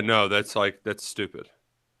 Yeah, no, that's stupid.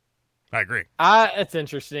 I agree. It's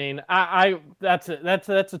interesting. That's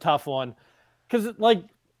a tough one, because like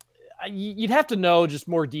you'd have to know just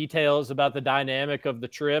more details about the dynamic of the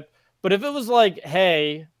trip. But if it was like,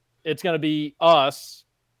 hey, it's going to be us,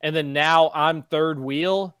 and then now I'm third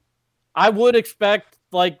wheel, I would expect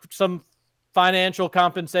like some financial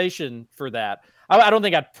compensation for that. I don't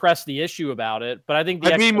think I'd press the issue about it, but I think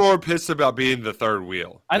I'd be more pissed about being the third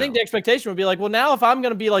wheel. I think the expectation would be like, well, now if I'm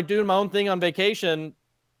going to be like doing my own thing on vacation,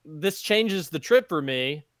 this changes the trip for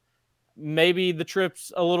me. Maybe the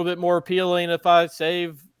trip's a little bit more appealing if I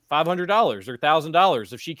save $500 or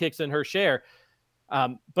 $1,000 if she kicks in her share.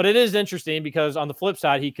 But it is interesting because on the flip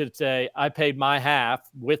side, he could say, I paid my half.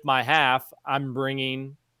 With my half, I'm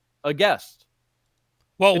bringing a guest.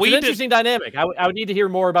 Well, it's an interesting dynamic. I would need to hear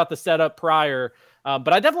more about the setup prior.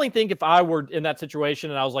 But I definitely think if I were in that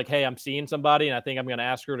situation and I was like, hey, I'm seeing somebody and I think I'm going to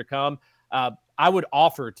ask her to come, I would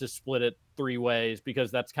offer to split it 3 ways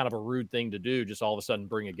because that's kind of a rude thing to do. Just all of a sudden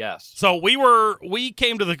bring a guest. So we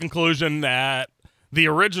came to the conclusion that the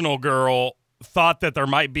original girl thought that there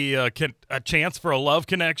might be a chance for a love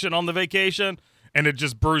connection on the vacation, and it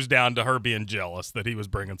just bruised down to her being jealous that he was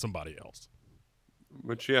bringing somebody else.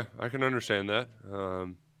 Which, yeah, I can understand that.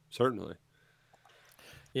 Certainly.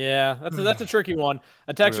 Yeah, that's a tricky one.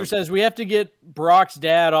 A texter says, we have to get Brock's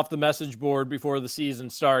dad off the message board before the season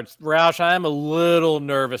starts. Roush, I am a little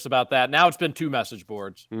nervous about that. Now it's been 2 message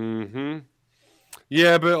boards. Mm-hmm.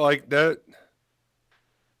 Yeah, but like that,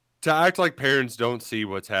 to act like parents don't see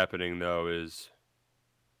what's happening, though, is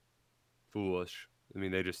foolish. I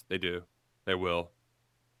mean, they do. They will.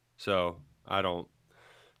 So, I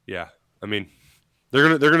mean,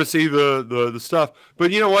 they're gonna see the stuff.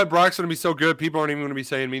 But you know what? Brock's gonna be so good, people aren't even gonna be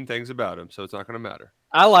saying mean things about him, so it's not gonna matter.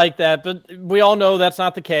 I like that, but we all know that's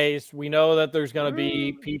not the case. We know that there's gonna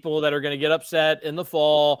be people that are gonna get upset in the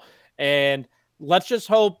fall, and let's just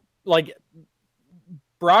hope, like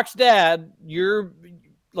Brock's dad,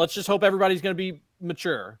 let's just hope everybody's gonna be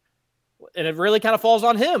mature. And it really kind of falls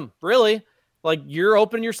on him, really. Like, you're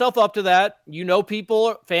opening yourself up to that. You know,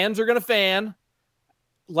 fans are gonna fan.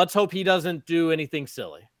 Let's hope he doesn't do anything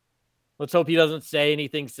silly. Let's hope he doesn't say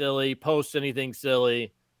anything silly, post anything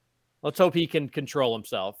silly. Let's hope he can control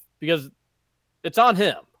himself because it's on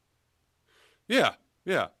him. Yeah.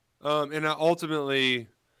 And ultimately,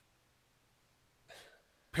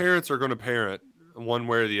 parents are going to parent one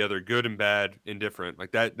way or the other, good and bad, indifferent.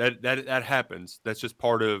 Like that happens. That's just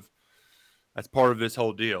part of this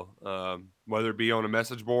whole deal. Whether it be on a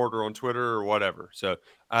message board or on Twitter or whatever. So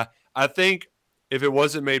I think if it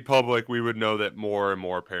wasn't made public, we would know that more and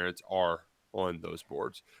more parents are on those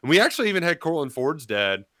boards. And we actually even had Cortland Ford's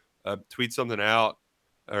dad tweet something out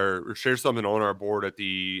or share something on our board at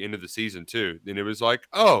the end of the season too. And it was like,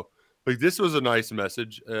 oh, like this was a nice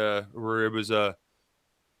message where it was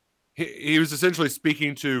he was essentially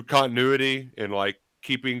speaking to continuity and like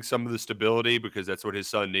keeping some of the stability because that's what his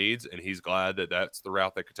son needs. And he's glad that that's the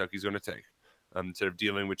route that Kentucky's going to take. Instead of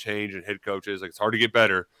dealing with change and head coaches, like it's hard to get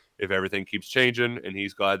better if everything keeps changing, and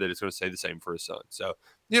he's glad that it's going to stay the same for his son. So,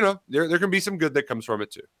 you know, there can be some good that comes from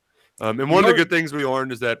it too. And one of the good things we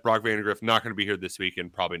learned is that Brock Vandagriff not going to be here this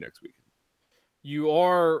weekend, probably next weekend. You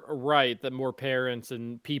are right that more parents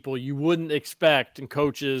and people you wouldn't expect and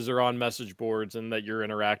coaches are on message boards and that you're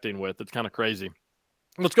interacting with. It's kind of crazy.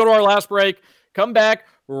 Let's go to our last break. Come back,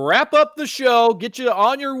 wrap up the show, get you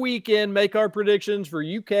on your weekend, make our predictions for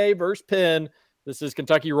UK versus Penn. This is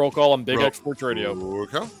Kentucky Roll Call on Big X Sports Radio.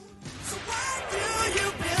 Okay.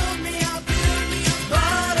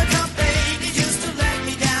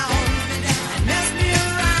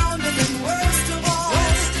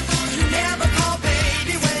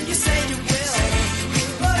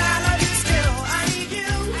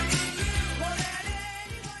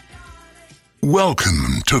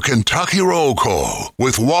 Welcome to Kentucky Roll Call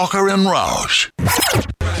with Walker and Roush.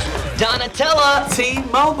 Donatella,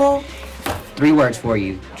 T-Mobile. 3 words for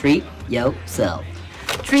you. Treat yourself.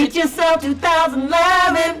 Treat yourself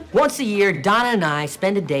 2011. Once a year, Donna and I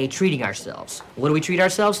spend a day treating ourselves. What do we treat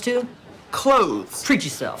ourselves to? Clothes. Treat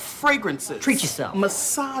yourself. Fragrances. Treat yourself.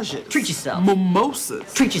 Massages. Treat yourself.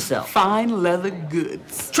 Mimosas. Treat yourself. Fine leather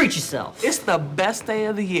goods. Treat yourself. It's the best day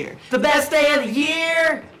of the year. The best day of the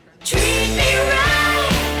year. Treat me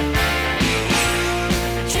right.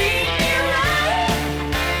 Treat me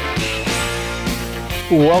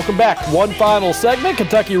right. Welcome back. One final segment,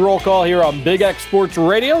 Kentucky Roll Call here on Big X Sports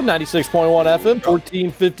Radio, 96.1 FM,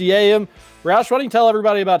 1450 AM. Roush, why don't you tell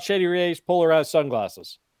everybody about Shady Rays polarized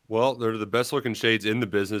sunglasses? Well, they're the best looking shades in the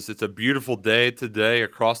business. It's a beautiful day today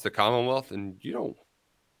across the Commonwealth, and you don't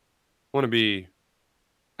want to be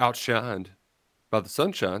outshined by the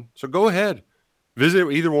sunshine. So go ahead.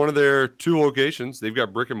 Visit either one of their 2 locations. They've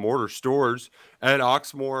got brick and mortar stores at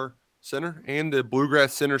Oxmoor Center and the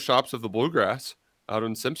Bluegrass Center shops of the Bluegrass out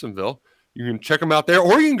in Simpsonville. You can check them out there,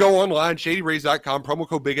 or you can go online, ShadyRays.com. Promo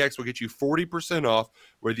code Big X will get you 40% off,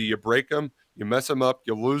 whether you break them, you mess them up,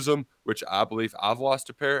 you lose them, which I believe I've lost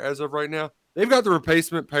a pair as of right now. They've got the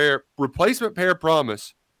replacement pair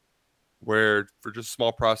promise, where for just a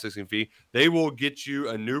small processing fee, they will get you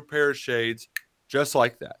a new pair of shades just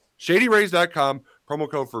like that. ShadyRays.com, promo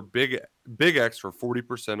code for Big X for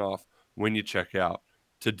 40% off when you check out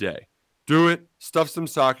today. Do it. Stuff some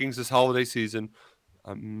stockings this holiday season.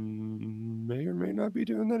 May or may not be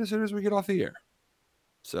doing that as soon as we get off the air.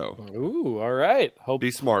 So, ooh, all right.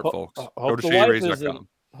 Be smart, folks. Go to the ShadyRays.com.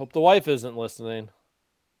 Hope the wife isn't listening.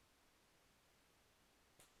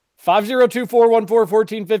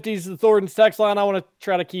 502-414-1450 is the Thornton's text line. I want to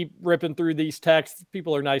try to keep ripping through these texts.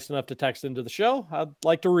 People are nice enough to text into the show. I'd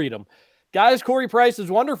like to read them. Guys, Corey Price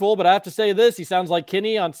is wonderful, but I have to say this. He sounds like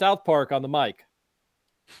Kenny on South Park on the mic.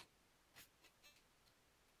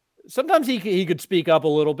 Sometimes he could speak up a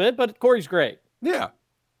little bit, but Corey's great. Yeah.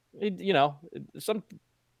 He's a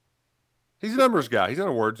numbers guy. He's not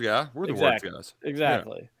a words guy. We're the words guys.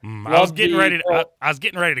 Exactly. Yeah. I was getting ready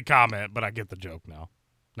to comment, but I get the joke now.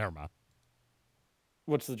 Never mind.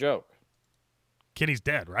 What's the joke? Kenny's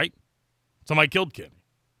dead, right? Somebody killed Kenny.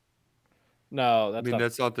 No,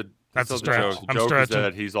 that's not the stretch. joke. The joke is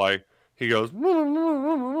that he goes.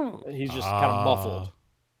 He's just kind of muffled.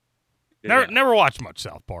 Never watched much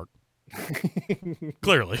South Park.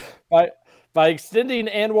 Clearly. By extending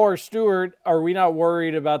Anwar Stewart, are we not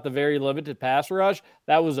worried about the very limited pass rush?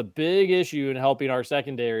 That was a big issue in helping our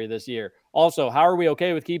secondary this year. Also, how are we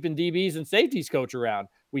okay with keeping DBs and safeties coach around?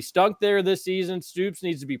 We stunk there this season. Stoops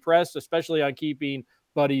needs to be pressed, especially on keeping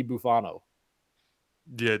Buddy Buffano.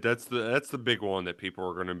 Yeah, that's the big one that people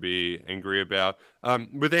are going to be angry about.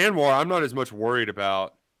 With Anwar, I'm not as much worried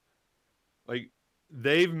about. Like,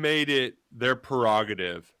 they've made it their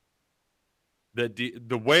prerogative that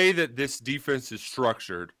the way that this defense is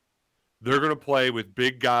structured, they're going to play with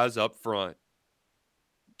big guys up front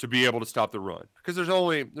to be able to stop the run, because there's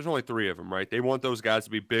only three of them, right? They want those guys to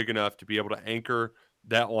be big enough to be able to anchor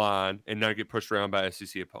that line and not get pushed around by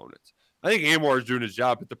SEC opponents. I think Anwar is doing his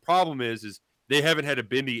job, but the problem is they haven't had a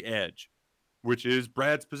bendy edge, which is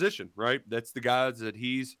Brad's position, right? That's the guys that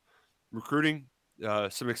he's recruiting,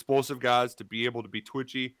 some explosive guys to be able to be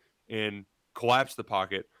twitchy and collapse the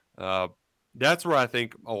pocket. That's where I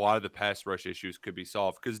think a lot of the pass rush issues could be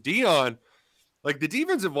solved, because Dion, like, the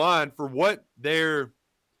defensive line, for what they're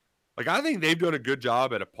like, I think they've done a good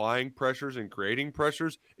job at applying pressures and creating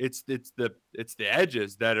pressures. It's the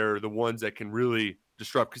edges that are the ones that can really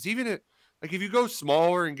disrupt. Because even if you go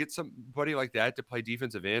smaller and get somebody like that to play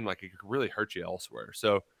defensive end, like, it could really hurt you elsewhere.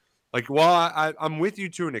 So, like, while I'm with you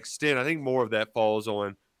to an extent, I think more of that falls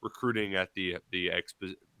on recruiting at the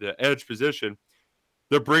edge position.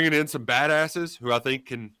 They're bringing in some badasses who I think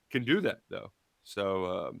can do that, though.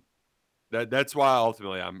 So that's why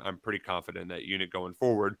ultimately I'm pretty confident in that unit going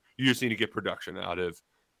forward. You just need to get production out of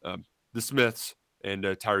the Smiths and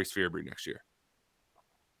Tyrese Fearbury next year.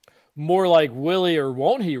 More like Willie or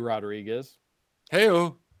won't he, Rodriguez?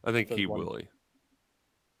 Hey-o. I think he will.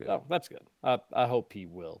 Yeah. Oh, that's good. I hope he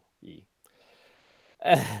will.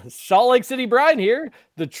 Salt Lake City Brian here.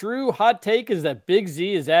 The true hot take is that Big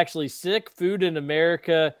Z is actually sick. Food in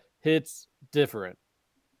America hits different.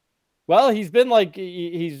 Well, he's been like,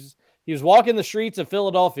 he was walking the streets of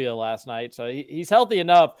Philadelphia last night, so he's healthy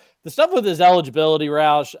enough. The stuff with his eligibility,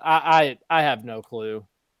 Roush, I have no clue.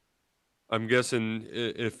 I'm guessing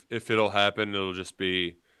if it'll happen, it'll just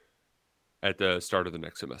be at the start of the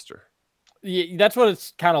next semester. Yeah, that's what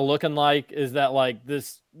it's kind of looking like, is that, like,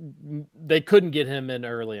 they couldn't get him in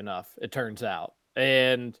early enough, it turns out.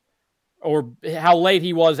 Or how late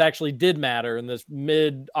he was actually did matter, and this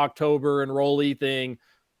mid-October enrollee thing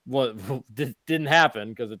didn't happen,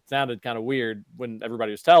 because it sounded kind of weird when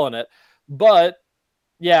everybody was telling it. But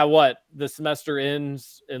yeah, the semester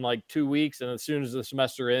ends in like 2 weeks, and as soon as the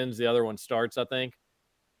semester ends, the other one starts, I think.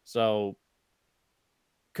 So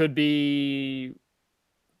could be,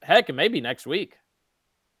 heck, maybe next week.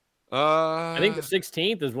 I think the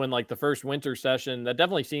 16th is when, like, the first winter session, that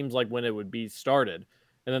definitely seems like when it would be started.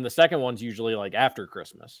 And then the second one's usually like after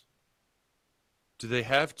Christmas. Do they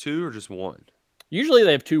have two or just one? Usually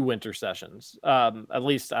they have 2 winter sessions. At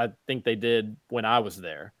least I think they did when I was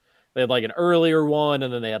there. They had like an earlier one,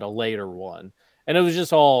 and then they had a later one. And it was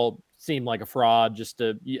just all seemed like a fraud.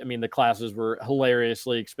 The classes were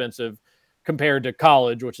hilariously expensive compared to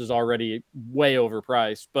college, which is already way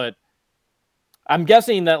overpriced. But I'm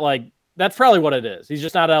guessing that, like, that's probably what it is. He's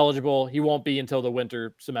just not eligible. He won't be until the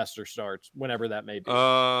winter semester starts, whenever that may be.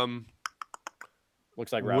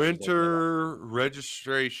 Looks like winter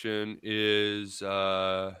registration is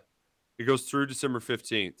It goes through December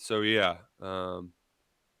 15th. So yeah.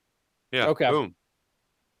 Yeah. Okay. Boom.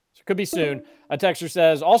 So it could be soon. A texter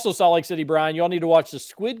says, also Salt Lake City, Brian, you all need to watch the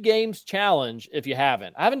Squid Games challenge if you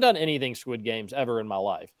haven't. I haven't done anything Squid Games ever in my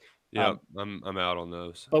life. Yeah, I'm out on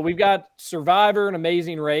those. But we've got Survivor and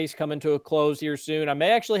Amazing Race coming to a close here soon. I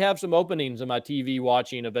may actually have some openings in my TV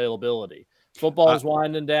watching availability. Football is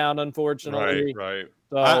winding down, unfortunately. Right.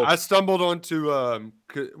 So, I stumbled onto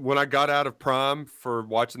when I got out of Prime for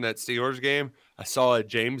watching that Steelers game. I saw a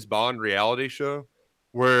James Bond reality show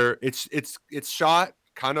where it's shot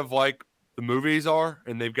kind of like the movies are,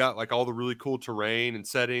 and they've got like all the really cool terrain and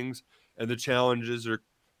settings, and the challenges are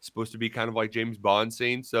supposed to be kind of like James Bond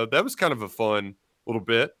scenes. So that was kind of a fun little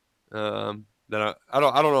bit. Then I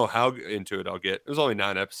don't know how into it I'll get. It was only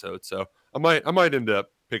 9 episodes, so I might end up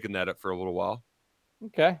picking that up for a little while.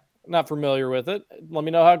 Okay. Not familiar with it. Let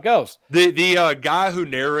me know how it goes. The guy who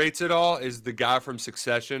narrates it all is the guy from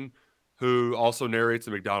Succession who also narrates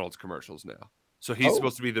the McDonald's commercials now. So he's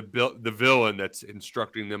supposed to be the villain that's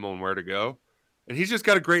instructing them on where to go. And he's just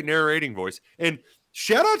got a great narrating voice. And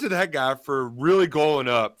shout out to that guy for really going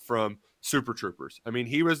up from Super Troopers. I mean,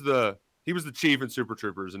 he was the chief in Super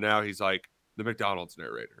Troopers, and now he's like the McDonald's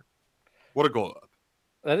narrator. What a goal up.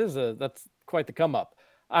 That's quite the come up.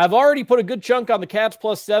 I've already put a good chunk on the Cats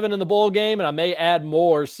 +7 in the bowl game, and I may add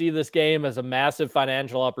more. See this game as a massive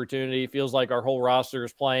financial opportunity. Feels like our whole roster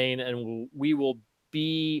is playing, and we will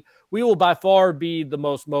by far be the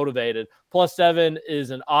most motivated. +7 is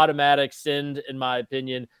an automatic send, in my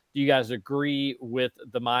opinion. Do you guys agree with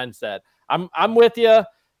the mindset? I'm with you.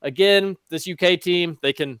 Again, this UK team,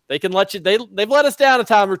 they can let you. They've let us down a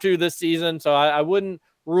time or two this season, so I wouldn't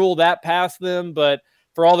rule that past them. But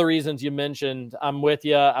for all the reasons you mentioned, I'm with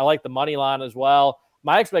you. I like the money line as well.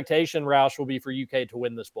 My expectation, Roush, will be for UK to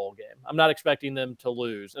win this bowl game. I'm not expecting them to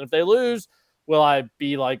lose. And if they lose, will I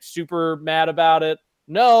be like super mad about it?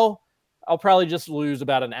 No, I'll probably just lose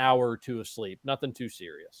about an hour or two of sleep. Nothing too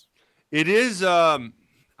serious. It is.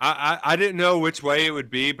 I didn't know which way it would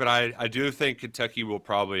be, but I do think Kentucky will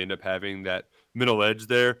probably end up having that middle edge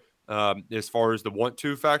there as far as the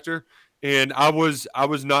want-to factor. And I was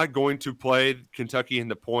not going to play Kentucky in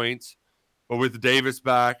the points, but with Davis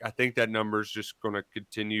back, I think that number is just going to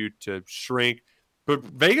continue to shrink. But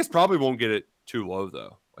Vegas probably won't get it too low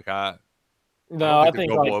though. I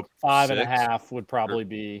think like 5.5 would probably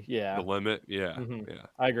be the limit. Yeah, yeah.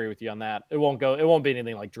 I agree with you on that. It won't be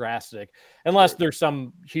anything like drastic unless there's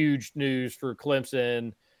some huge news for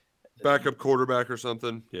Clemson, backup quarterback or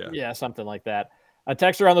something. Yeah, something like that. A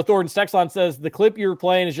texter on the Thornton's text line says the clip you were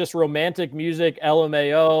playing is just romantic music.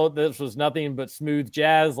 LMAO. This was nothing but smooth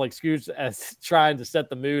jazz, like Scoots as trying to set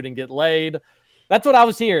the mood and get laid. That's what I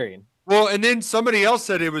was hearing. Well, and then somebody else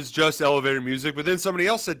said it was just elevator music, but then somebody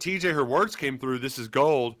else said TJ, her words came through. This is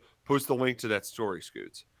gold. Post the link to that story,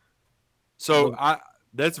 Scoots. So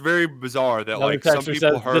that's very bizarre that like some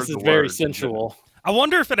people heard this is very sensual. I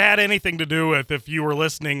wonder if it had anything to do with if you were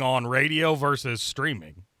listening on radio versus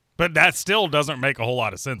streaming. But that still doesn't make a whole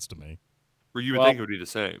lot of sense to me. Where you would think it would be the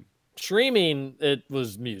same. Streaming, it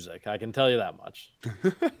was music. I can tell you that much.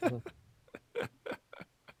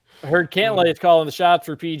 I heard Cantlay is calling the shots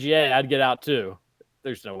for PGA. I'd get out too.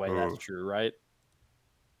 There's no way that's true, right?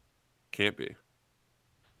 Can't be.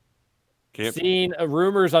 Seeing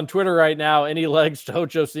rumors on Twitter right now, any legs to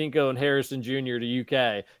Ocho Cinco and Harrison Jr. to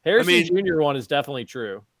UK. Harrison Jr. one is definitely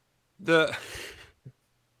true.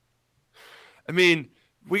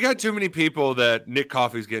 We got too many people that Nick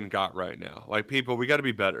Coffey's getting got right now. Like people, we got to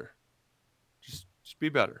be better. Just be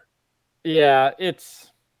better. Yeah,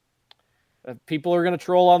 it's people are going to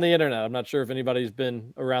troll on the internet. I'm not sure if anybody's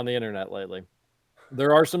been around the internet lately.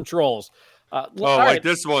 There are some trolls.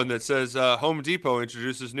 This one that says Home Depot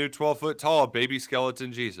introduces new 12-foot tall baby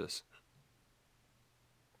skeleton Jesus.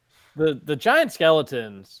 The giant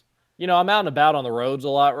skeletons. I'm out and about on the roads a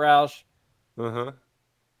lot, Roush.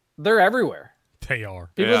 They're everywhere. They are.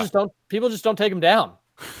 People just don't take them down.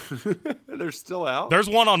 They're still out. There's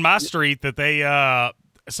one on my street that they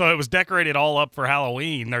so it was decorated all up for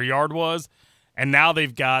Halloween. Their yard was, and now they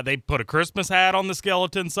put a Christmas hat on the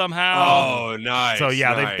skeleton somehow. Oh, nice. So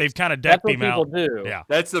yeah, they've kind of decked him out. Do. Yeah,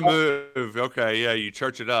 that's the move. Okay, yeah, you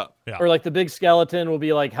church it up. Yeah. Or like the big skeleton will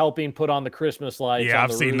be like helping put on the Christmas lights. Yeah, on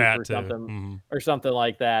the I've seen roof that or too. Something, or something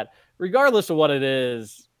like that. Regardless of what it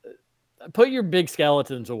is, put your big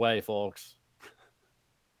skeletons away, folks.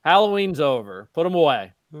 Halloween's over. Put them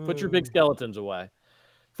away. Put your big skeletons away.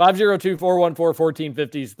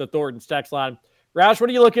 502-414-1450 is the Thornton's text line. Roush, what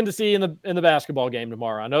are you looking to see in the basketball game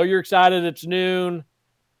tomorrow? I know you're excited. It's noon.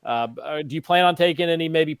 Do you plan on taking any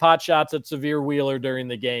maybe pot shots at Severe Wheeler during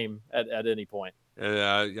the game at any point?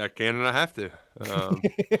 I can and I have to.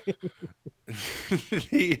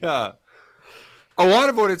 A lot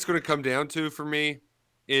of what it's going to come down to for me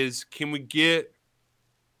is can we get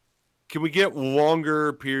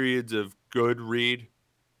longer periods of good read,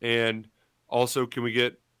 and also can we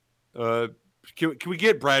get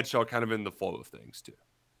Bradshaw kind of in the flow of things too.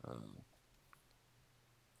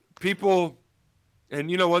 People,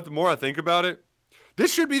 and you know what? The more I think about it,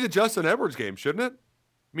 this should be the Justin Edwards game, shouldn't it?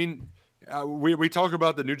 I mean, we talk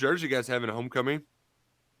about the New Jersey guys having a homecoming.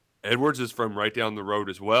 Edwards is from right down the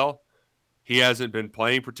road as well. He hasn't been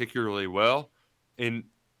playing particularly well, and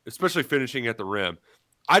especially finishing at the rim.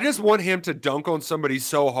 I just want him to dunk on somebody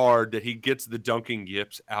so hard that he gets the dunking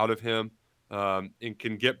yips out of him, and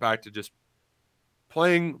can get back to just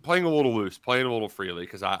playing a little loose, playing a little freely,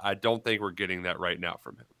 because I don't think we're getting that right now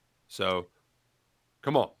from him. So,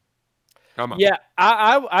 come on. Yeah,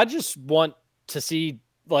 I just want to see,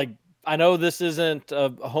 like, I know this isn't a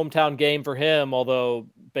hometown game for him, although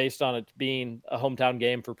based on it being a hometown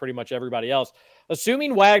game for pretty much everybody else.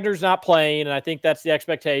 Assuming Wagner's not playing, and I think that's the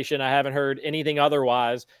expectation. I haven't heard anything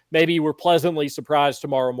otherwise. Maybe we're pleasantly surprised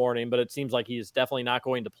tomorrow morning, but it seems like he's definitely not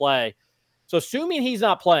going to play. So assuming he's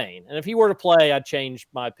not playing, and if he were to play, I'd change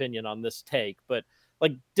my opinion on this take. But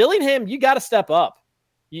like Dillingham, you got to step up.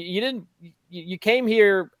 You came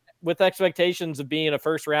here with expectations of being a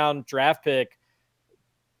first round draft pick.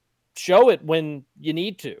 Show it when you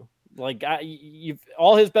need to. Like you've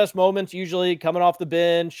all his best moments usually coming off the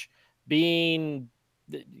bench, being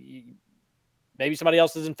maybe somebody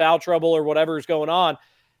else is in foul trouble or whatever is going on.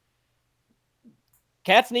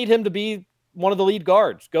 Cats need him to be one of the lead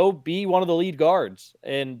guards. Go be one of the lead guards,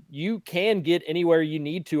 and you can get anywhere you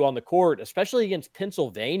need to on the court, especially against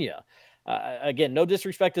Pennsylvania. Again, no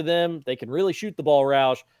disrespect to them. They can really shoot the ball,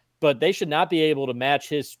 Roush, but they should not be able to match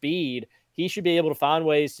his speed. He should be able to find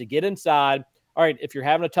ways to get inside. All right, if you're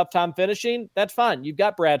having a tough time finishing, that's fine. You've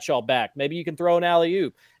got Bradshaw back. Maybe you can throw an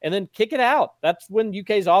alley-oop and then kick it out. That's when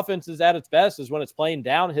UK's offense is at its best, is when it's playing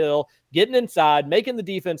downhill, getting inside, making the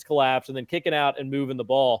defense collapse, and then kicking out and moving the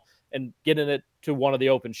ball and getting it to one of the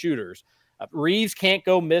open shooters. Reeves can't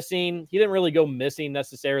go missing. He didn't really go missing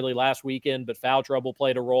necessarily last weekend, but foul trouble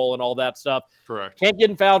played a role and all that stuff. Correct. Can't get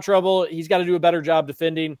in foul trouble. He's got to do a better job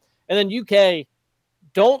defending. And then UK,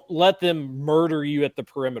 don't let them murder you at the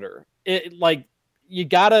perimeter. You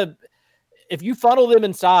gotta, if you funnel them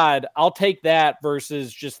inside, I'll take that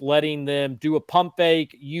versus just letting them do a pump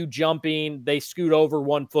fake, you jumping, they scoot over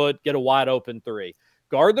 1 foot, get a wide open three.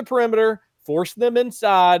 Guard the perimeter, force them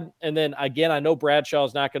inside, and then again, I know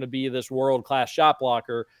Bradshaw's not going to be this world-class shot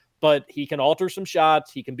blocker, but he can alter some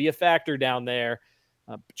shots. He can be a factor down there.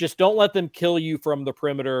 Just don't let them kill you from the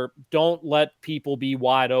perimeter. Don't let people be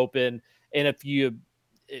wide open. And if you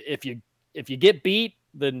get beat,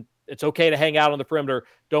 then it's okay to hang out on the perimeter.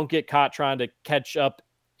 Don't get caught trying to catch up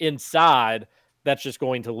inside. That's just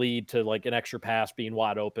going to lead to like an extra pass being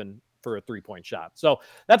wide open for a 3-point shot. So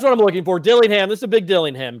that's what I'm looking for. Dillingham, this is a big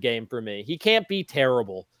Dillingham game for me. He can't be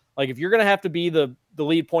terrible. Like if you're going to have to be the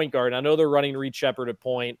lead point guard, I know they're running Reed Sheppard at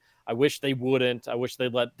point. I wish they wouldn't. I wish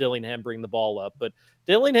they'd let Dillingham bring the ball up, but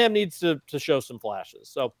Dillingham needs to show some flashes.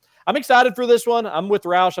 So I'm excited for this one. I'm with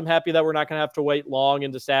Roush. I'm happy that we're not going to have to wait long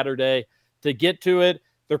into Saturday to get to it.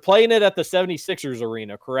 They're playing it at the 76ers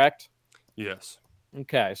arena, correct? Yes.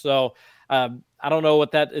 Okay. So I don't know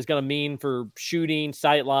what that is going to mean for shooting,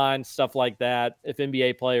 sight lines, stuff like that. If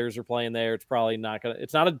NBA players are playing there, it's probably not going to,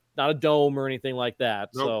 it's not a dome or anything like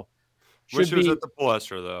that. Nope. So Wish it was at the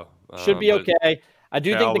Palestra though. Should be okay. I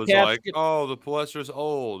do think the Cats like, the Palestra's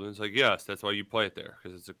old. And it's like, yes, that's why you play it there,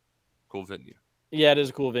 because it's a cool venue. Yeah, it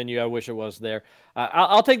is a cool venue. I wish it was there.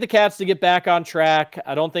 I'll take the Cats to get back on track.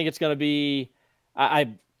 I don't think it's going to be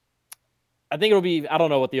I think it'll be, I don't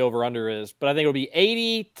know what the over-under is, but I think it'll be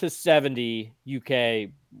 80-70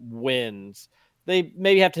 UK wins. They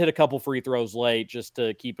maybe have to hit a couple free throws late just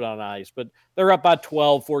to keep it on ice, but they're up by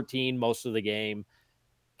 12-14 most of the game.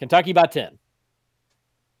 Kentucky by 10.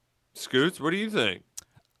 Scoots, what do you think?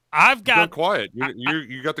 I've got quiet.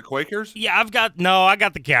 You got the Quakers? Yeah, I got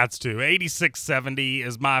the Cats too. 86-70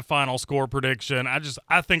 is my final score prediction.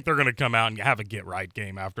 I think they're going to come out and have a get right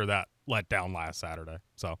game after that letdown last Saturday.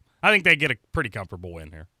 So I think they get a pretty comfortable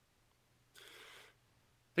win here. I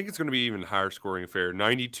think it's going to be even higher scoring affair.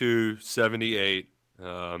 92-78.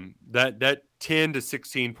 That 10 to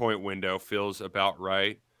 16 point window feels about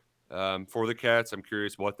right for the Cats. I'm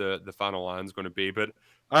curious what the final line is going to be, but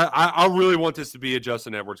I really want this to be a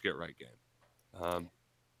Justin Edwards get right game.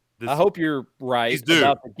 I hope you're right. He's due.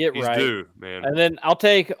 About to get He's right. due, man. And then I'll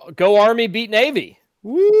take go Army beat Navy.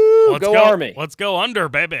 Woo! Let's go Army. Let's go under,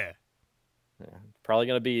 baby. Yeah,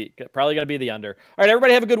 Probably gonna be the under. All right,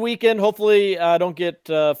 everybody have a good weekend. Hopefully, I don't get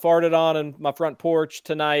farted on in my front porch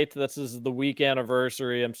tonight. This is the week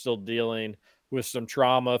anniversary. I'm still dealing with some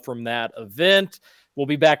trauma from that event. We'll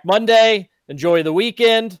be back Monday. Enjoy the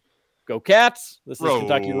weekend. Go Cats. This is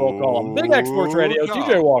Kentucky Roll Call on Big X Sports Radio.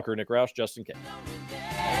 TJ Walker, Nick Roush, Justin K.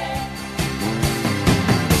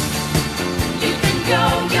 You can go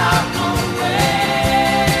your own way.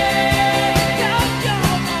 Go your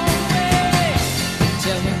own way.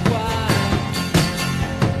 Tell me why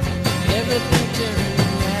everything